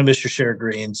 You're going to miss your share of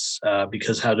greens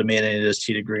because how demanding it is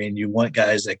tee to green. You want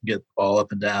guys that can get the ball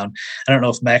up and down. I don't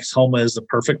know if Max Homa is the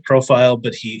perfect profile,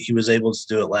 but he was able to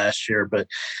do it last year. But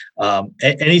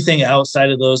anything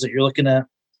outside of those that you're looking at?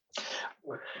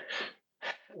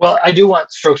 Well, I do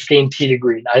want strokes gained tee to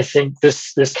green. I think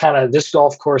this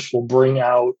golf course will bring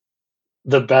out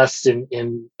the best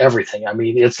in everything. I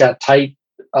mean, it's got tight,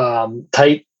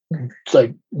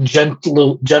 like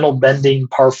gentle bending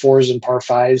par 4s and par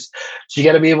 5s. So you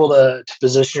got to be able to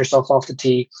position yourself off the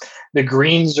tee. The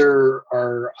greens are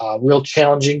real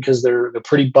challenging because they're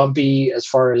pretty bumpy as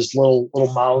far as little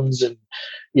mounds and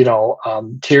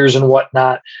tiers and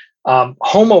whatnot.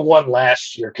 Homa won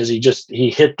last year because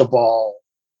he hit the ball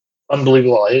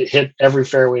unbelievable. It hit every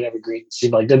fairway and every green. It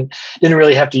seemed like didn't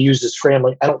really have to use the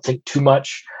scrambling. I don't think too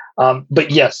much.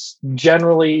 But yes,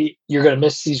 generally you're going to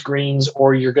miss these greens,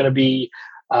 or you're going to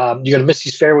miss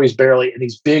these fairways barely, and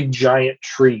these big giant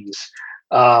trees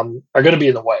are going to be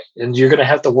in the way, and you're going to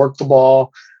have to work the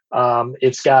ball.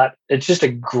 It's just a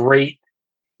great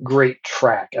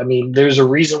track. I mean, there's a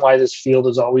reason why this field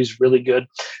is always really good.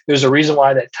 There's a reason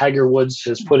why that Tiger Woods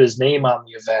has put his name on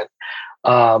the event.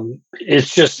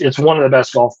 It's one of the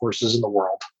best golf courses in the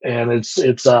world, and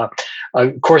it's a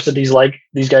course that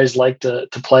these guys like to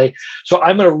play. So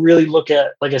I'm going to really look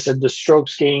at, like I said, the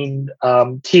strokes gained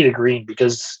tee to green,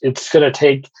 because it's going to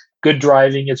take good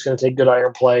driving, it's going to take good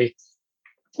iron play.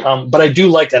 But I do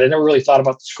like that. I never really thought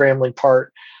about the scrambling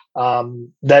part.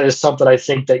 That is something I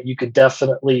think that you could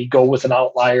definitely go with an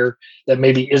outlier that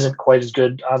maybe isn't quite as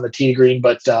good on the tee to green,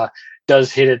 but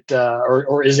does hit it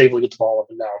or is able to get the ball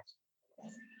up and down.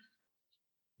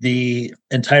 The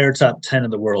entire top 10 of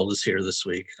the world is here this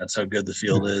week. That's how good the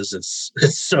field is. It's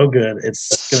so good.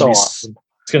 It's going to be awesome.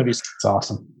 It's going to be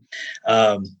awesome.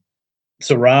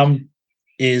 So Rahm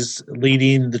is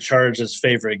leading the charge as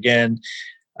favorite again,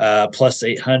 plus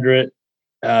 800.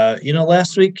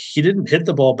 Last week he didn't hit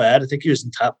the ball bad. I think he was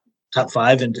in top top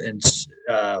 5 and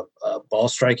ball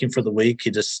striking for the week.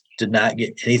 He just did not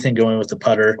get anything going with the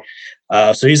putter.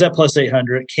 So he's at plus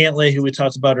 800. Cantlay, who we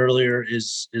talked about earlier,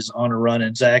 is on a run.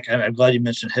 And Zach, I'm glad you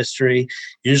mentioned history.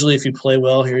 Usually if you play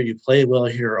well here, you play well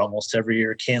here almost every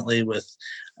year. Cantlay with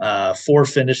 4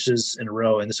 finishes in a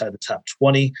row inside the top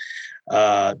 20.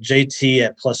 JT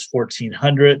at plus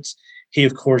 1,400. He,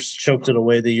 of course, choked it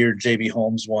away the year JB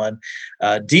Holmes won.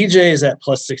 DJ is at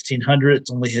plus 1,600.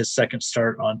 It's only his second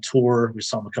start on tour. We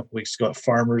saw him a couple weeks ago at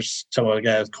Farmers. So a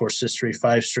guy with course history,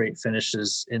 5 straight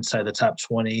finishes inside the top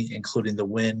 20, including the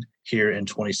win here in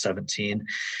 2017.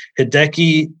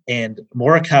 Hideki and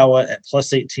Morikawa at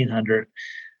plus 1,800.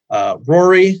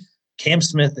 Rory, Cam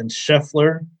Smith, and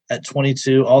Scheffler at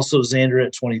 22. Also Xander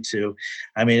at 22.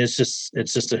 I mean, it's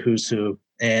just a who's who.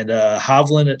 And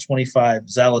Hovland at 25.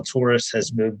 Zalatoris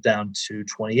has moved down to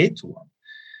 28 to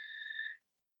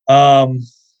 1.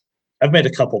 I've made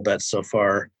a couple bets so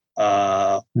far.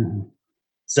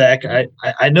 Zach,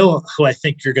 I know who I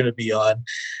think you're going to be on.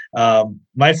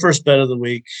 My first bet of the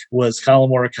week was Colin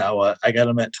Morikawa. I got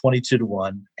him at 22 to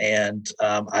 1. And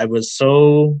I was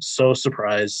so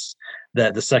surprised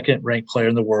that the second-ranked player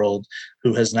in the world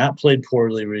who has not played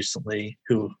poorly recently,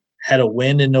 who had a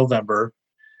win in November,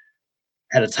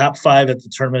 had a top 5 at the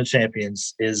Tournament of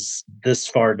Champions, is this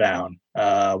far down.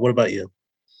 What about you?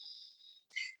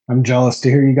 I'm jealous to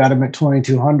hear you got him at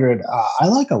 2,200. I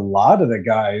like a lot of the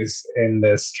guys in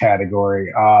this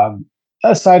category.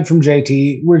 Aside from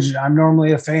JT, which I'm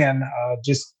normally a fan,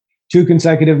 just 2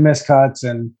 consecutive miscuts,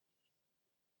 and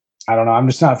I don't know. I'm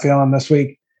just not feeling this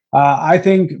week. I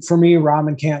think for me,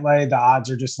 Rahm can't lay. The odds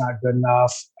are just not good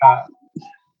enough.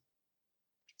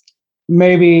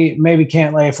 Maybe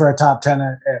can't lay for a top 10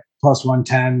 at plus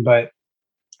 110, but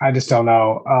I just don't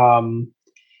know.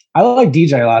 I like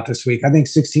DJ a lot this week. I think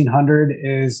 1,600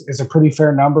 is a pretty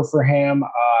fair number for him.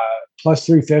 Plus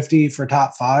 350 for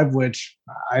top 5, which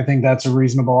I think that's a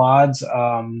reasonable odds.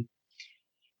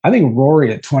 I think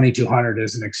Rory at 2,200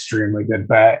 is an extremely good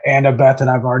bet, and a bet that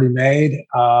I've already made.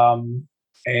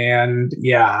 And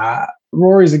yeah,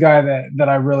 Rory's a guy that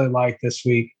I really like this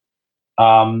week.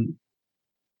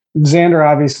 Xander,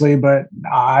 obviously, but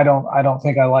I don't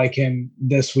think I like him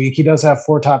this week. He does have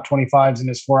 4 top 25s in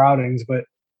his 4 outings, but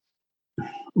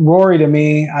Rory, to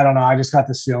me, I don't know. I just got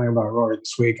this feeling about Rory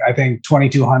this week. I think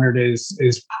 2,200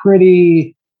 is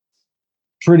pretty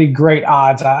great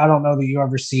odds. I don't know that you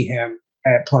ever see him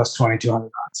at plus 2,200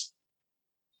 odds.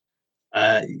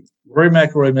 Rory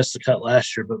McIlroy missed the cut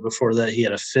last year, but before that, he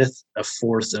had a 5th, a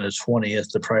 4th, and a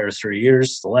 20th the prior 3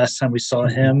 years. The last time we saw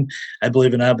him, I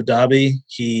believe in Abu Dhabi,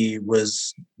 he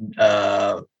was, he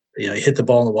hit the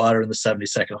ball in the water in the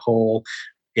 72nd hole.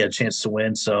 He had a chance to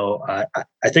win. So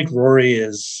I think Rory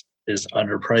is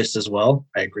underpriced as well.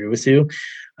 I agree with you.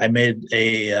 I made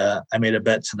a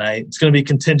bet tonight. It's going to be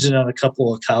contingent on a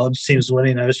couple of college teams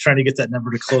winning. I was trying to get that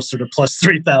number to closer to plus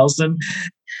 3,000.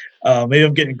 Maybe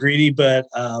I'm getting greedy, but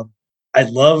I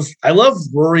love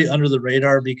Rory under the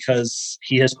radar because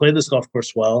he has played this golf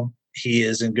course well. He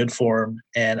is in good form,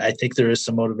 and I think there is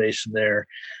some motivation there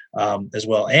as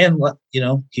well. And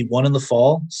he won in the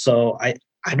fall, so I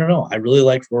don't know. I really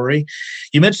like Rory.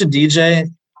 You mentioned DJ.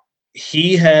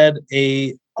 He had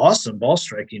a awesome ball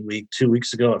striking week 2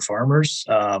 weeks ago at Farmers.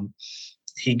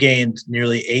 He gained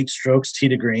nearly 8 strokes tee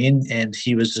to green, and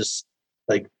he was just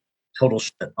like total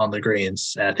shit on the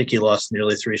greens. And I think he lost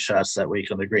nearly 3 shots that week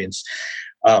on the greens.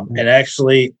 And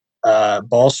actually,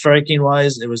 ball striking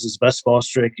wise, it was his best ball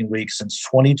striking week since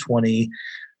 2020,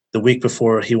 the week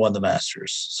before he won the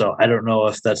Masters. So I don't know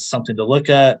if that's something to look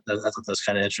at. I thought that's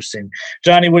kind of interesting.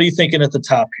 Johnny, what are you thinking at the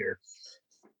top here?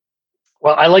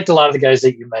 Well, I liked a lot of the guys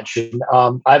that you mentioned.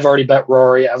 I've already bet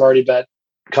Rory. I've already bet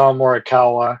Colin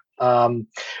Morikawa.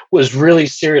 Was really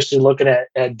seriously looking at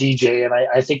DJ, and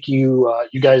I think you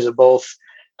guys have both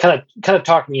kind of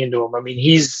talked me into him. I mean,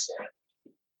 he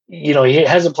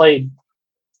hasn't played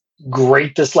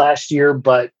great this last year,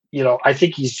 but I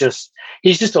think he's just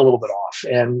a little bit off,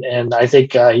 and I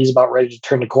think he's about ready to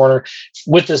turn the corner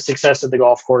with the success of the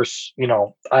golf course.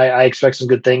 I expect some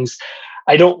good things.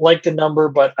 I don't like the number,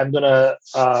 but I'm gonna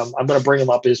bring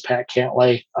him up. Is Pat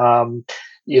Cantlay,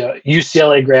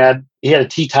 UCLA grad. He had a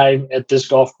tee time at this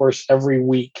golf course every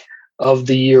week of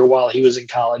the year while he was in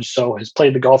college, so has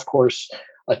played the golf course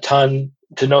a ton.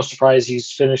 To no surprise,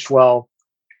 he's finished well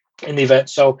in the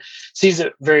event, so sees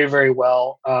it very, very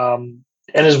well. And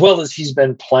as well as he's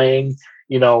been playing,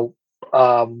 with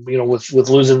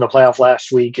losing the playoff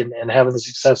last week and having the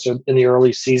success in the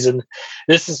early season,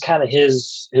 this is kind of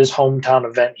his hometown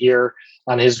event here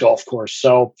on his golf course.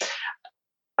 So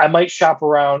I might shop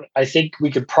around. I think we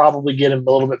could probably get him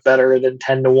a little bit better than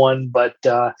 10-1, but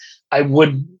I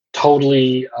would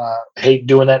totally hate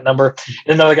doing that number.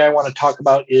 And another guy I want to talk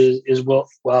about is Will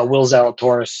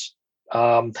Zalatoris.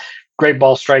 Great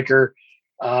ball striker.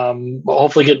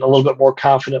 Hopefully getting a little bit more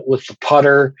confident with the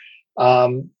putter.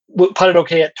 Putted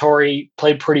okay at Torrey,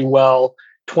 played pretty well.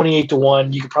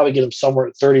 28-1. You could probably get him somewhere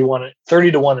at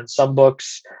 30-1 in some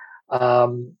books.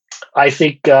 I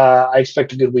think I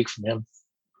expect a good week from him.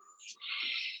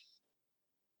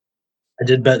 I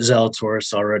did bet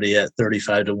Zalatoris already at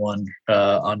 35-1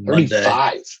 on 35.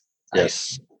 Monday.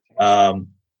 Yes.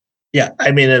 Yeah,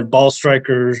 I mean, a ball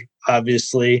striker,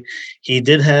 obviously. He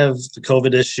did have the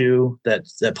COVID issue that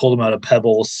pulled him out of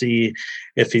Pebble. We'll see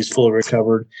if he's fully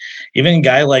recovered. Even a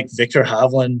guy like Victor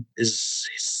Hovland is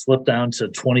slipped down to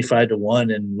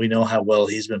 25-1, and we know how well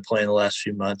he's been playing the last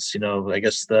few months. I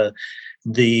guess the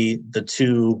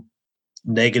two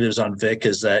negatives on Vic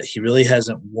is that he really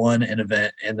hasn't won an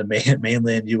event in the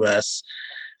mainland U.S.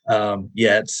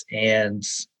 Yet, and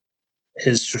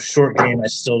his short game, I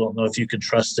still don't know if you can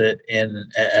trust it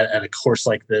at a course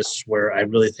like this, where I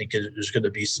really think there's going to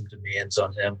be some demands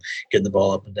on him getting the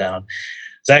ball up and down.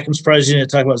 Zach, I'm surprised you didn't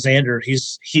talk about Xander.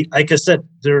 He like I said,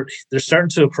 they're starting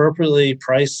to appropriately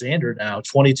price Xander now,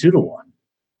 22-1.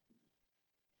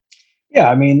 Yeah,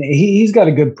 I mean, he's got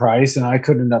a good price, and I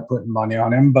could end up putting money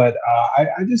on him. But I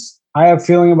have a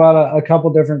feeling about a couple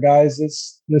different guys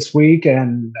this week,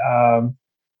 and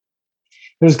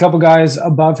there's a couple guys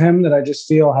above him that I just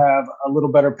feel have a little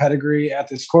better pedigree at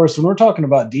this course. When we're talking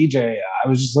about DJ, I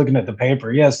was just looking at the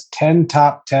paper. He has 10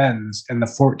 top 10s in the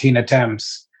 14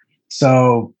 attempts.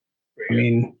 So, I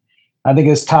mean, I think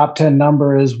his top 10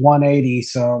 number is 180.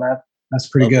 So that's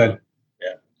pretty good.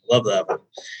 Yeah, love that one.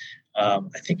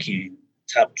 I think he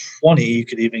top 20, you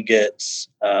could even get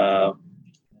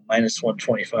minus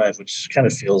 125, which kind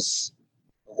of feels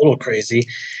a little crazy.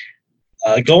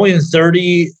 Going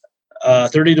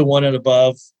 30-1 and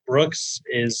above, Brooks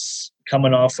is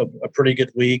coming off a pretty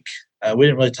good week. We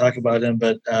didn't really talk about him,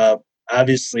 but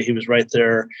obviously he was right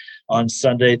there on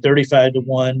Sunday.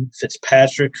 35-1.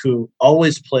 Fitzpatrick, who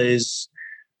always plays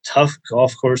tough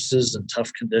golf courses and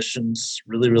tough conditions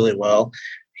really, really well.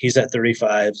 He's at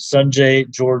 35. Sunjay,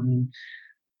 Jordan,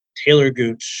 Taylor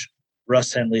Gooch,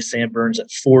 Russ Henley, Sam Burns at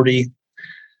 40.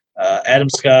 Adam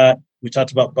Scott, we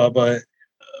talked about Bubba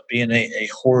being a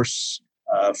horse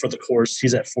for the course.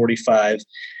 He's at 45.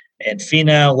 And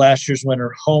Finau, last year's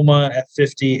winner, Homa at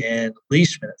 50, and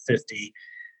Leishman at 50.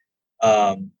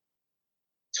 Tony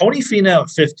Finau at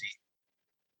 50.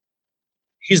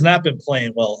 He's not been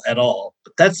playing well at all.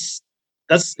 But that's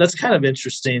kind of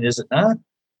interesting, is it not,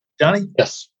 Johnny?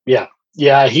 Yes.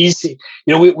 Yeah. He's,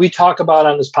 we talk about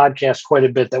on this podcast quite a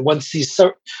bit that once these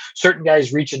certain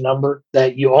guys reach a number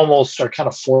that you almost are kind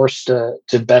of forced to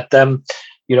bet them.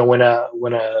 When a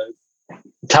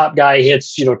top guy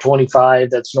hits, 25,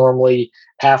 that's normally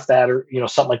half that, or,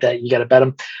 something like that, you got to bet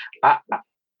him.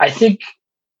 I think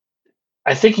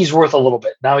he's worth a little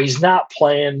bit. Now, he's not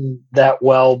playing that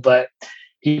well, but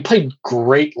he played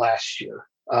great last year.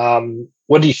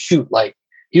 What did he shoot? Like,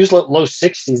 he was low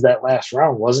 60s that last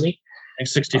round, wasn't he? I think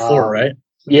 64, right?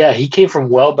 Yeah, he came from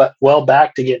well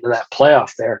back to get into that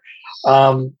playoff there.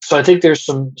 So I think there's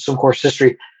some course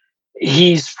history.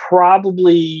 He's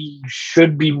probably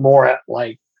should be more at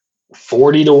like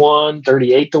 40-1,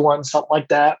 38-1, something like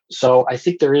that. So I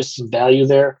think there is some value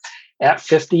there at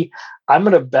 50. I'm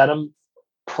going to bet him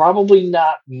probably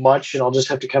not much, and I'll just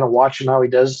have to kind of watch him how he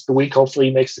does the week. Hopefully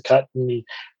he makes the cut and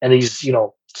he's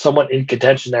somewhat in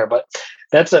contention there. But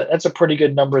that's a pretty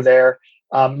good number there.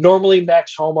 Normally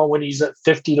Max Homa, when he's at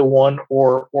 50-1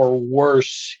 or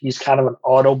worse, he's kind of an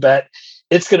auto bet.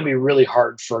 It's going to be really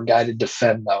hard for a guy to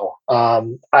defend, though.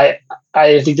 I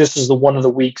think this is one of the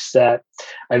weeks that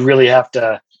I really have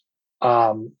to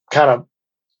kind of,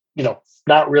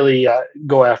 not really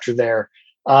go after there.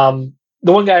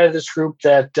 The one guy of this group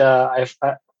that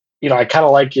I kind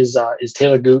of like is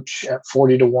Taylor Gooch at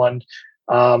 40-1.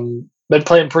 Been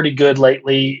playing pretty good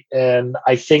lately, and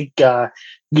I think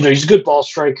he's a good ball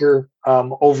striker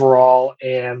overall,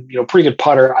 and pretty good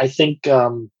putter. I think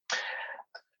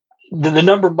the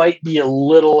number might be a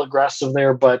little aggressive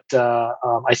there, but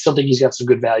I still think he's got some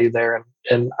good value there,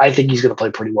 and I think he's going to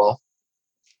play pretty well.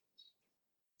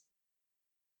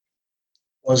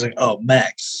 I was like,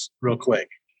 Max, real quick.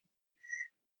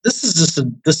 This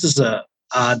is a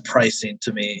odd pricing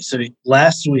to me. So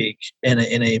last week in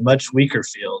a much weaker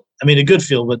field, I mean a good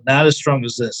field, but not as strong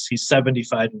as this. He's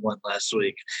 75-1 last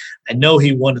week. I know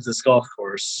he won at this golf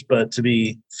course, but to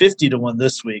be 50-1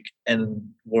 this week, and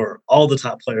where all the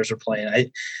top players are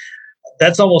playing,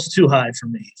 That's almost too high for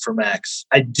me for Max.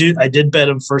 I did bet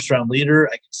him first round leader.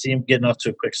 I can see him getting off to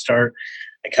a quick start.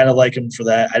 I kind of like him for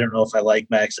that. I don't know if I like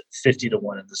Max at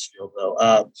 50-1 in this field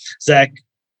though. Zach,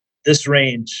 this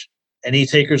range, any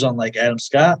takers on like Adam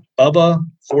Scott, Bubba,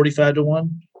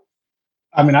 45-1?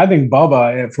 I mean, I think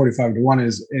Bubba at 45-1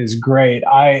 is great.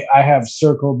 I have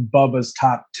circled Bubba's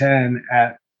top 10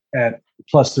 at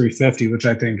plus 350, which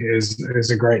I think is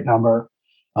a great number.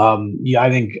 I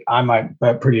think I might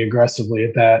bet pretty aggressively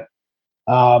at that.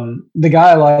 The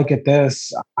guy I like at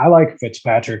this, I like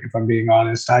Fitzpatrick, if I'm being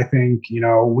honest. I think,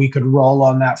 we could roll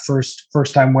on that first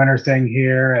time winner thing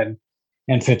here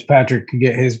and Fitzpatrick could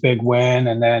get his big win.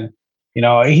 And then,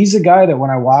 he's a guy that when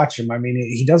I watch him, I mean,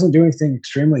 he doesn't do anything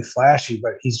extremely flashy,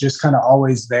 but he's just kind of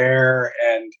always there.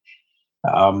 And,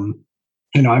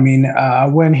 a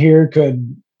win here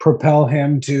could propel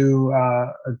him to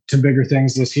bigger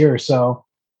things this year. So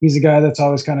he's a guy that's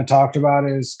always kind of talked about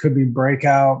could be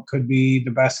breakout, could be the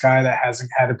best guy that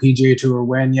hasn't had a PGA Tour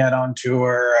win yet on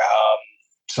tour.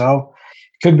 So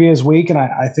it could be his week, and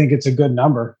I think it's a good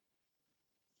number.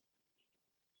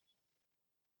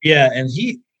 Yeah, and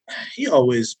he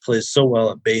always plays so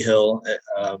well at Bay Hill.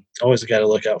 Always a guy to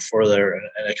look out for there in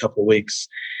a couple of weeks.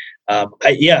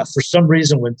 For some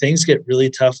reason, when things get really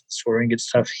tough, scoring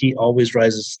gets tough, he always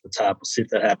rises to the top. We'll see if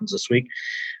that happens this week.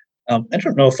 I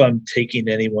don't know if I'm taking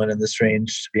anyone in this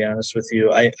range, to be honest with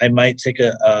you. I might take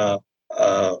a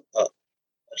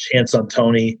chance on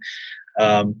Tony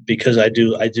because I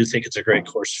do think it's a great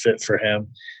course fit for him.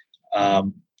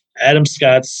 Adam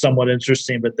Scott's somewhat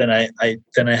interesting, but then I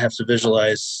have to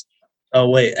visualize. Oh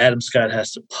wait, Adam Scott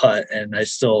has to putt, and I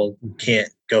still can't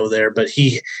go there. But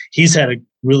he's had a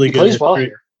really good history. Well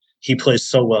here. He plays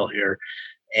so well here.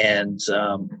 And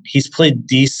he's played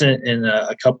decent in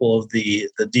a couple of the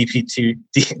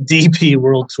DP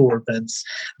World Tour events.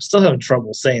 I'm still having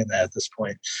trouble saying that at this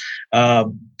point.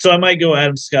 So I might go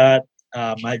Adam Scott.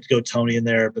 Might go Tony in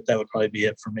there, but that would probably be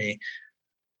it for me.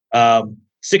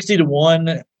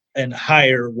 60-1 and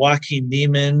higher, Joaquin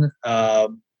Niemann.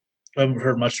 I haven't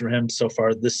heard much from him so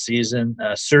far this season.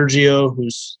 Sergio,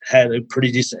 who's had a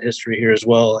pretty decent history here as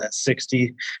well, at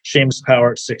 60. Seamus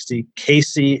Power at 60.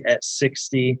 Casey at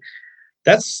 60.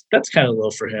 That's kind of low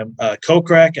for him.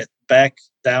 Kokrak back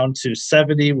down to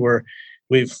 70, where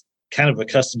we've kind of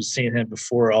accustomed to seeing him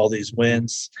before all these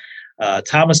wins.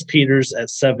 Thomas Peters at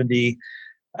 70.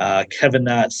 Kevin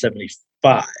Na at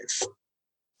 75.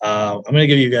 I'm going to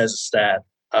give you guys a stat.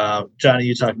 Johnny,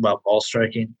 you talked about ball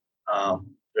striking.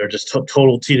 They're just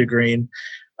total tee to green.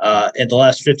 In the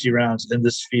last 50 rounds in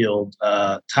this field,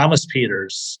 Thomas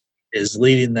Peters is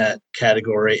leading that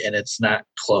category, and it's not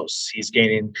close. He's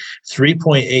gaining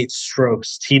 3.8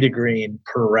 strokes tee to green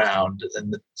per round,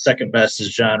 and the second best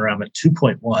is John Rahm at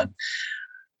 2.1.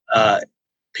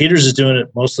 Peters is doing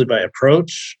it mostly by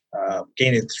approach,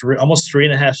 gaining almost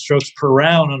 3.5 strokes per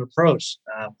round on approach.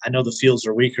 I know the fields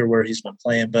are weaker where he's been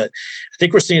playing, but I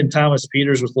think we're seeing Thomas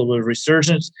Peters with a little bit of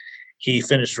resurgence. He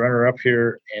finished runner-up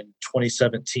here in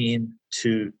 2017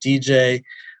 to DJ.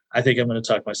 I think I'm going to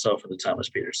talk myself into Thomas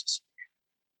Peters.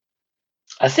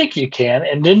 I think you can.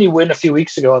 And didn't he win a few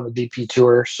weeks ago on the DP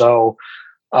Tour? So,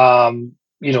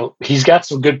 he's got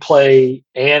some good play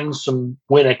and some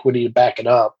win equity to back it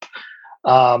up.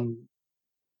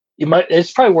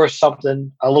 It's probably worth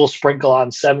something, a little sprinkle on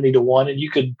 70-1. And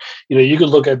you could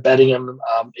look at betting him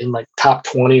in like top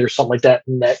 20 or something like that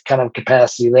in that kind of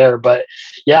capacity there. But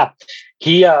yeah,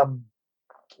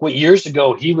 years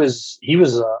ago, he was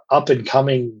a up and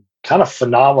coming kind of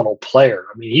phenomenal player.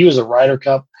 I mean, he was a Ryder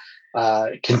Cup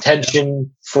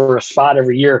contention for a spot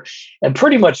every year and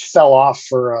pretty much fell off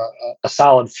for a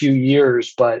solid few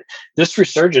years. But this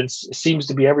resurgence seems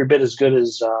to be every bit as good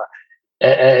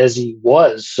as he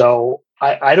was. So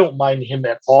I don't mind him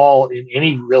at all in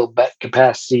any real bet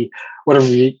capacity,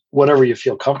 whatever you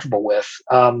feel comfortable with.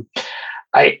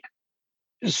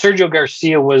 Sergio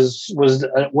Garcia was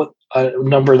a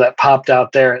number that popped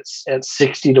out there at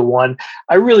 60-1.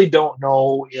 I really don't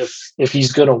know if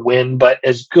he's going to win, but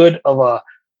as good of a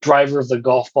driver of the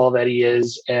golf ball that he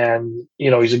is, and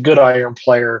he's a good iron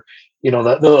player.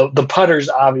 The putter's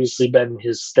obviously been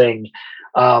his thing.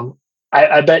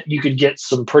 I bet you could get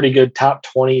some pretty good top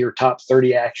 20 or top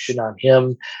 30 action on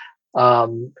him.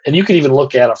 And you could even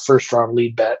look at a first round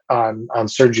lead bet on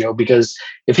Sergio, because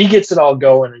if he gets it all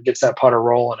going and gets that putter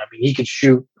rolling, I mean, he could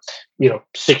shoot,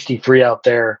 63 out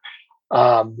there,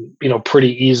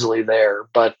 pretty easily there.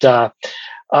 But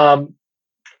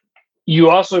you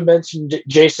also mentioned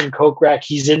Jason Kokrak.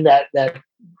 He's in that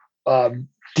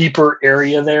deeper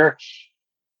area there.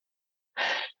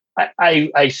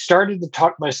 I started to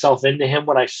talk myself into him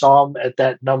when I saw him at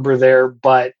that number there,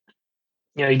 but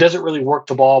he doesn't really work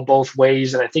the ball both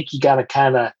ways, and I think you got to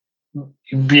kind of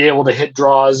be able to hit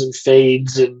draws and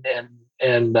fades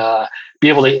and be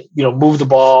able to move the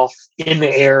ball in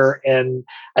the air. And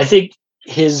I think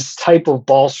his type of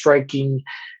ball striking,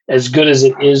 as good as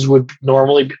it is, would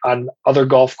normally be on other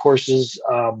golf courses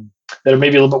that are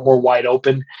maybe a little bit more wide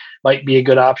open, might be a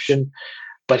good option.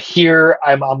 But here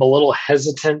I'm a little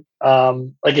hesitant.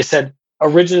 Like I said,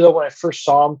 originally though, when I first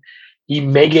saw him, he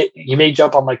may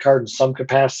jump on my card in some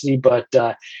capacity, but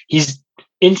he's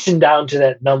inching down to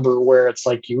that number where it's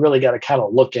like you really got to kind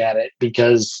of look at it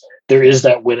because there is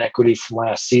that win equity from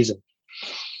last season.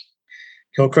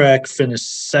 Kokrak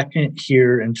finished second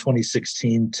here in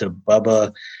 2016 to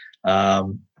Bubba.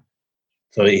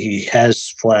 So he has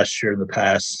flashed here in the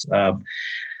past.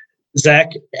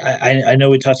 Zach, I know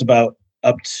we talked about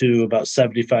up to about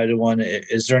 75 to 1.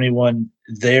 Is there anyone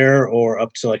there or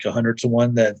up to like 100 to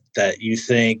 1 that you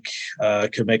think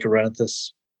could make a run at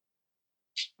this?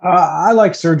 I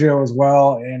like Sergio as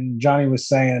well. And Johnny was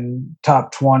saying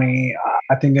top 20.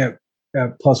 I think at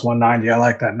plus 190, I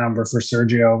like that number for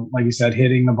Sergio. Like you said,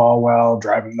 hitting the ball well,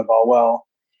 driving the ball well.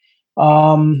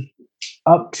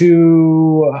 Up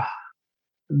to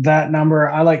that number,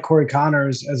 I like Corey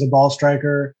Connors as a ball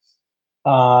striker.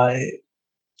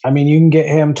 I mean, you can get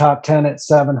him top 10 at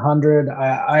 700.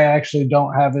 I actually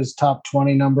don't have his top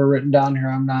 20 number written down here.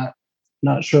 I'm not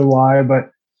sure why,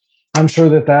 but I'm sure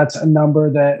that's a number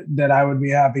that I would be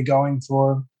happy going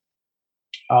for.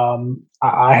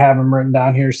 I have him written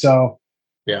down here. So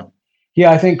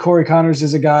yeah, I think Corey Connors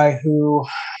is a guy who,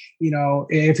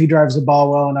 if he drives the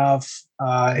ball well enough,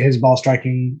 his ball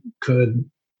striking could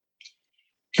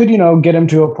get him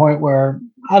to a point where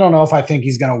I don't know if I think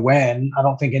he's going to win. I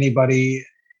don't think anybody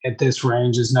at this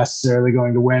range is necessarily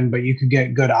going to win, but you could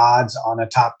get good odds on a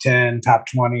top 10, top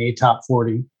 20, top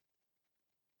 40.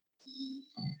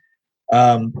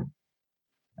 I'll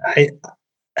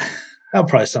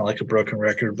probably sound like a broken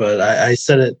record, but I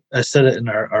said it in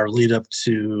our lead up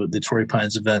to the Torrey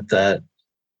Pines event that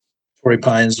Torrey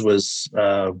Pines was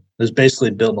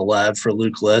basically built in a lab for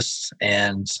Luke List,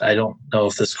 and I don't know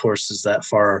if this course is that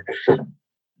far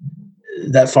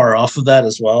off of that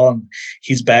as well. And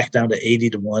he's back down to 80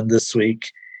 to 1 this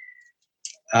week.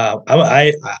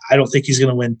 I don't think he's going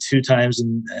to win 2 times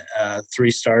in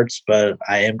 3 starts, but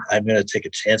I'm going to take a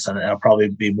chance on it. I'll probably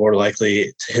be more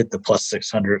likely to hit the plus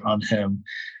 600 on him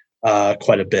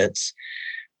quite a bit.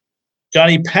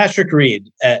 Johnny, Patrick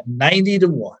Reed at 90 to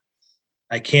 1.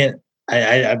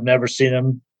 I've never seen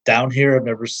him down here.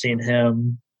 I've seen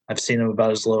him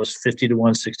about as low as 50 to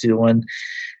 1, 60 to 1.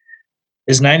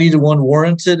 Is 90 to 1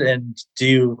 warranted? And do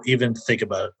you even think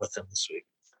about it with him this week?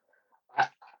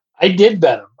 I did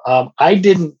bet him. I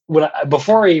didn't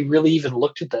before I really even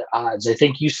looked at the odds. I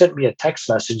think you sent me a text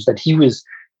message that he was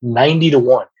 90 to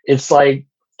 1. It's like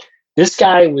this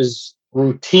guy was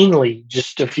routinely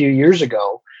just a few years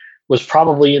ago was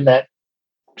probably in that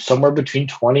somewhere between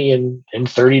 20 and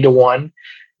 30 to 1.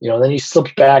 Then he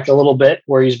slipped back a little bit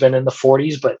where he's been in the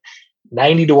 40s, but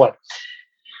 90 to 1.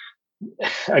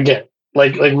 Again,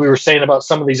 like we were saying about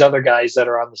some of these other guys that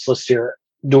are on this list here,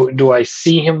 do I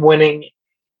see him winning?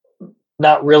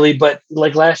 Not really, but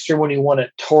like last year when he won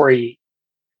at Torrey,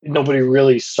 nobody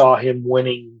really saw him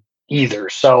winning either.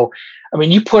 So, I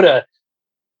mean, you put a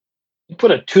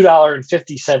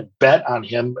 $2.50 bet on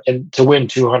him and to win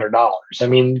 $200. I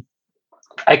mean,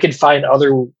 I could find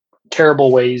other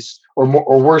terrible ways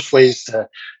or worse ways to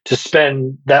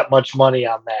spend that much money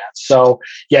on that. So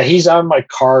yeah, he's on my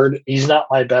card. He's not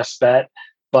my best bet,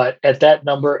 but at that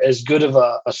number, as good of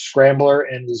a scrambler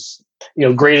and as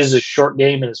great as his short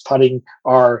game and his putting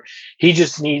are, he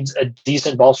just needs a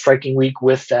decent ball striking week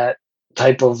with that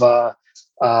type of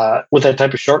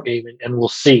short game, and we'll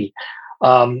see.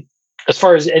 As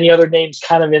far as any other names,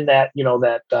 kind of in that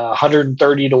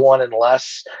 130 to 1 and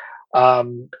less,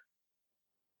 EVR,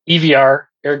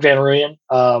 Eric Van Rooyen,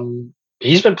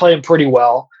 he's been playing pretty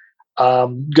well.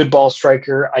 Good ball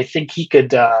striker. I think he could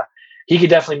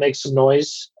definitely make some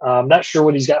noise. I'm not sure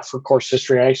what he's got for course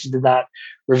history. I actually did not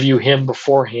review him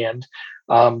beforehand,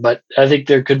 but I think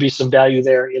there could be some value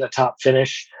there in a top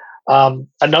finish.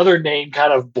 Another name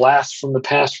kind of blast from the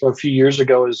past from a few years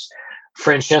ago is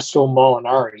Francesco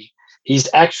Molinari. He's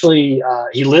actually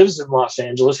he lives in Los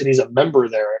Angeles and he's a member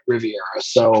there at Riviera.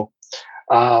 So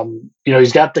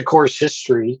he's got the course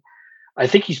history. I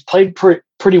think he's played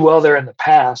pretty well there in the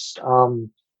past.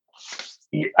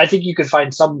 I think you could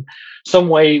find some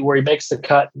way where he makes the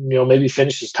cut, and, maybe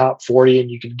finishes top 40, and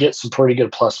you could get some pretty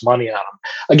good plus money on him.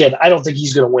 Again, I don't think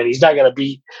he's going to win. He's not going to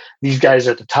beat these guys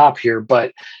at the top here,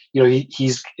 but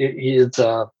it's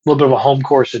a little bit of a home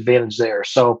course advantage there.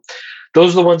 So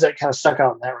those are the ones that kind of stuck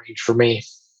out in that range for me.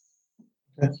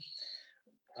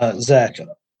 Zach,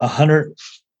 100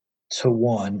 to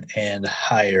 1 and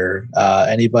higher.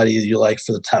 Anybody you like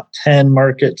for the top 10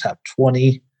 market, top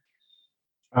 20?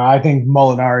 I think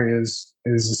Molinari is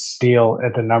a steal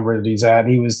at the number that he's at.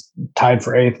 He was tied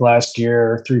for 8th last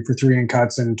year, 3 for 3 in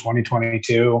cuts in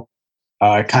 2022,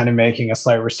 kind of making a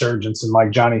slight resurgence. And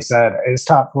like Johnny said, his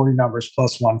top 40 numbers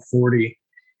plus 140,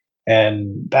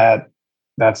 and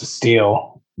that's a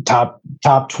steal. Top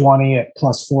 20 at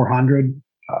plus 400.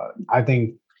 I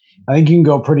think you can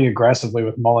go pretty aggressively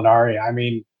with Molinari. I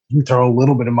mean, you throw a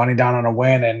little bit of money down on a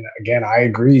win, and again, I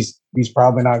agree he's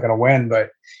probably not going to win,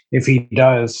 but if he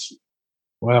does,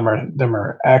 well, them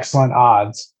are excellent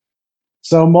odds.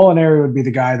 So Molinari would be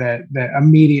the guy that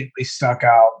immediately stuck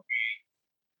out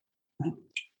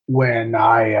when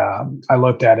I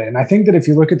looked at it. And I think that if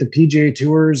you look at the PGA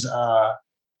Tour's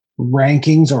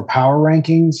rankings or power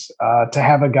rankings, to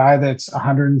have a guy that's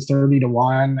 130 to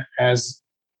 1 as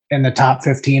in the top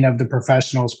 15 of the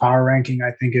professionals power ranking,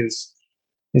 I think is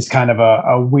kind of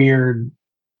a weird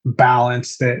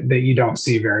balance that you don't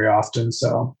see very often.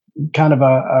 So kind of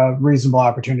a reasonable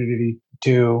opportunity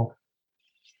to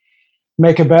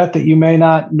make a bet that you may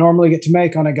not normally get to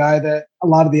make on a guy that a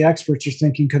lot of the experts are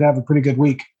thinking could have a pretty good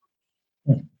week.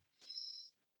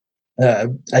 I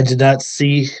did not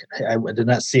see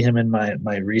him in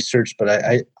my research, but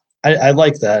I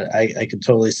like that. I can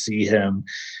totally see him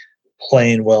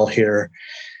playing well here.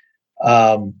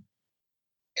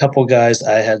 Couple guys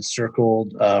I had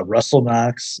circled, Russell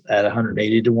Knox at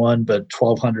 180 to 1, but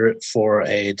 1,200 for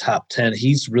a top 10.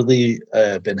 He's really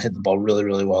been hitting the ball really,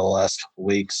 really well the last couple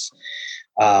weeks.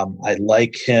 I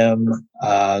like him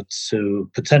to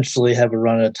potentially have a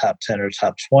run at top 10 or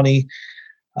top 20.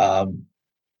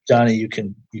 Johnny, you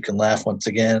can laugh once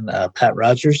again. Pat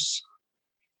Rogers.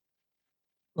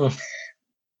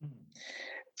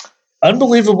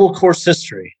 Unbelievable course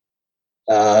history.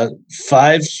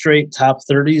 5 straight top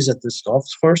 30s at this golf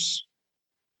course,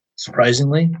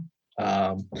 surprisingly.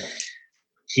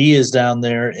 He is down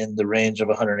there in the range of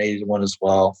 180 to 1 as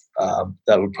well.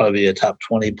 That would probably be a top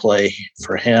 20 play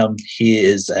for him. He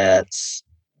is at,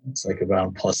 it's like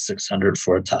around plus 600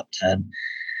 for a top 10.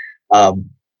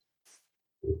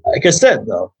 Like I said,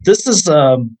 though, this is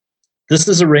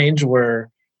a range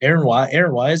where Aaron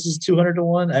Wise is 200 to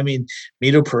 1. I mean,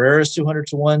 Mito Pereira is 200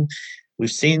 to 1. We've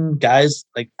seen guys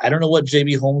like, I don't know what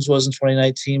JB Holmes was in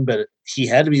 2019, but he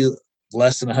had to be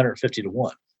less than 150 to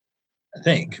 1, I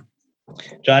think.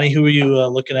 Johnny, who are you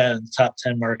looking at in the top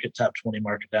 10 market, top 20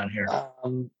 market down here?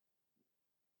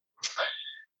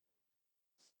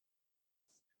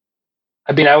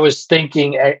 I mean, I was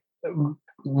thinking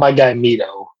my guy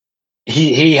Mito.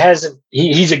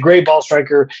 He's a great ball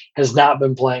striker, has not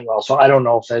been playing well, so I don't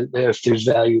know if there's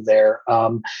value there.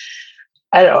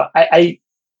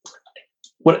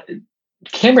 What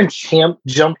Cameron Champ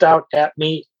jumped out at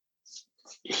me.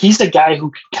 He's a guy who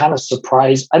can kind of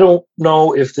surprise. I don't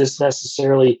know if this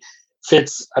necessarily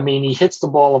fits. I mean, he hits the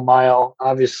ball a mile,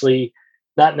 obviously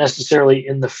not necessarily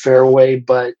in the fairway,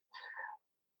 but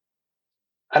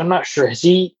I'm not sure. Has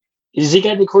he got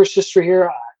any course history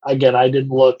here? Again, I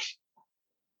didn't look.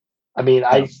 I mean,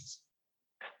 I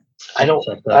don't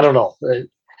know.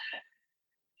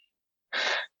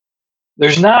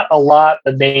 There's not a lot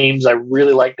of names I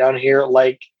really like down here.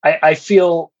 Like I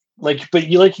feel like, but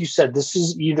like you said, this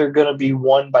is either going to be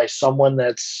won by someone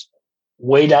that's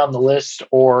way down the list,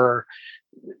 or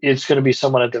it's going to be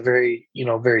someone at the very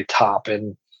top.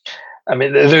 And I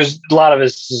mean, there's a lot of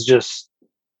this is just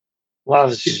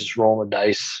rolling the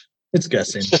dice. It's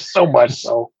guessing. It's just so much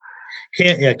so.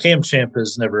 Cam Champ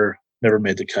has never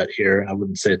made the cut here. I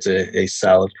wouldn't say it's a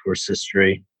solid course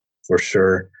history for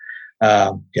sure.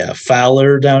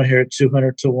 Fowler down here at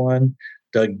 200 to 1.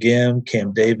 Doug Gim,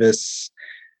 Cam Davis.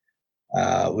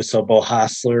 We saw Bo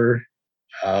Hostler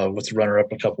with the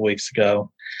runner-up a couple weeks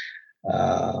ago.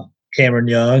 Cameron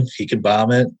Young, he can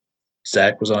bomb it.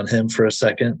 Zach was on him for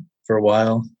a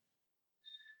while.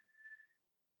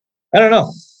 I don't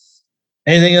know.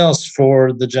 Anything else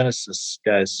for the Genesis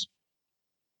guys?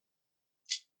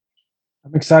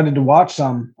 I'm excited to watch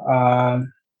some.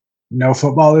 No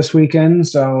football this weekend,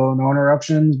 so no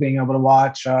interruptions. Being able to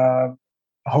watch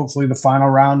hopefully the final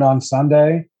round on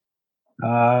Sunday,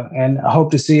 and I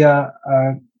hope to see a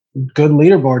good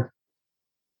leaderboard.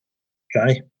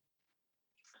 Okay.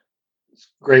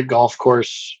 Great golf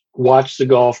course. watch the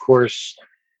golf course.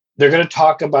 They're going to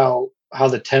talk about how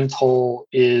the 10th hole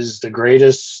is the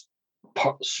greatest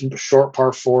short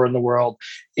par 4 in the world.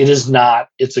 It is not.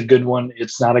 It's a good one.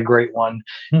 It's not a great one.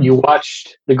 You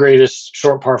watched the greatest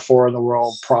short par 4 in the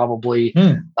world probably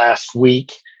last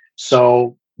week.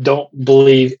 So don't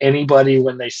believe anybody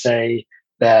when they say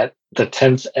that the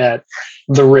 10th at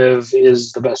the Riv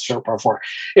is the best short par 4.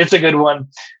 It's a good one,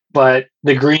 but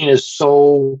the green is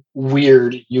so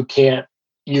weird. You're going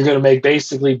to make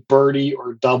basically birdie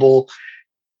or double.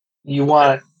 You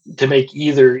want to make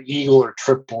either eagle or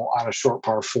triple on a short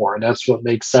par 4, and that's what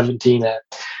makes 17 at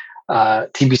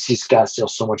TPC Scottsdale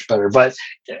so much better. But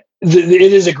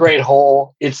it is a great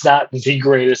hole. It's not the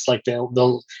greatest. Like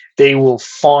they will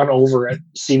fawn over it.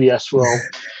 CBS will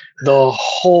the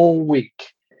whole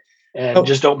week, and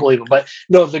just don't believe it. But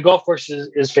no, the golf course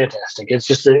is fantastic. It's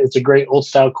just it's a great old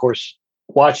style course.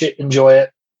 Watch it, enjoy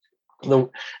it. The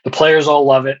players all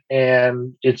love it,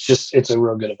 and it's a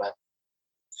real good event.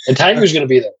 And Tiger's going to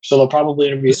be there, so they'll probably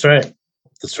interview. That's right.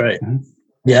 That's right. Mm-hmm.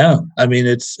 Yeah, I mean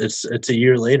it's a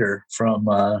year later from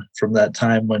that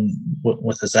time when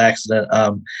with his accident.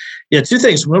 Two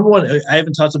things. Number one, I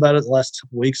haven't talked about it the last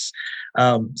couple weeks.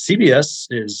 CBS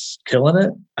is killing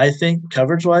it. I think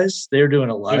coverage wise, they're doing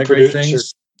a lot of great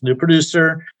things. New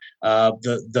producer.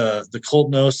 The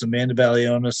Colt Knost Amanda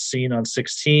Balionis scene on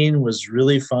 16 was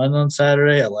really fun on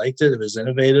Saturday. I liked it. It was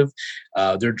innovative.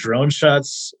 Their drone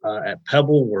shots at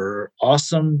Pebble were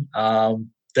awesome. I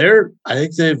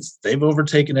think they've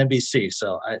overtaken NBC,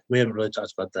 so we haven't really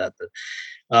talked about that.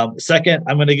 But second,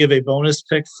 I'm going to give a bonus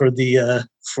pick for the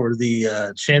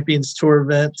Champions Tour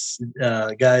events,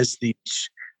 guys.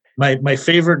 My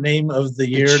favorite name of the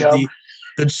year,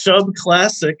 the Chubb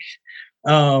Classic.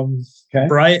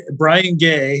 Brian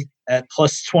Gay at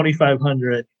plus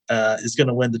 2,500 is going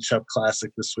to win the Chubb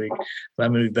Classic this week. But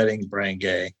I'm going to be betting Brian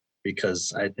Gay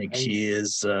because I think he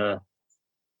is. I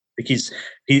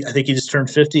think he just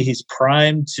turned 50. He's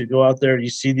primed to go out there.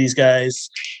 You see these guys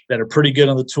that are pretty good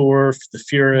on the tour, the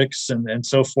Furyks and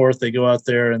so forth. They go out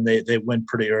there and they win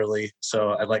pretty early.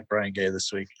 So I like Brian Gay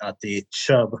this week at the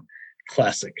Chubb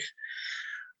Classic.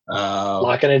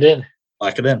 Locking it in.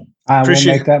 I will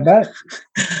make that bet.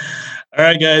 All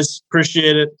right, guys.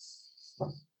 Appreciate it.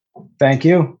 Thank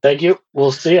you.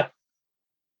 We'll see you.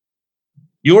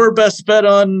 Your best bet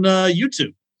on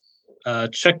YouTube.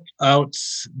 Check out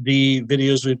the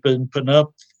videos we've been putting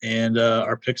up and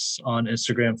our picks on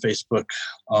Instagram, Facebook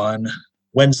on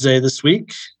Wednesday this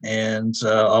week. And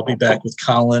I'll be back with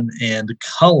Colin and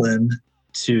Cullen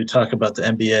to talk about the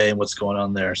NBA and what's going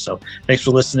on there. So thanks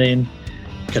for listening.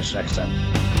 Catch you next time.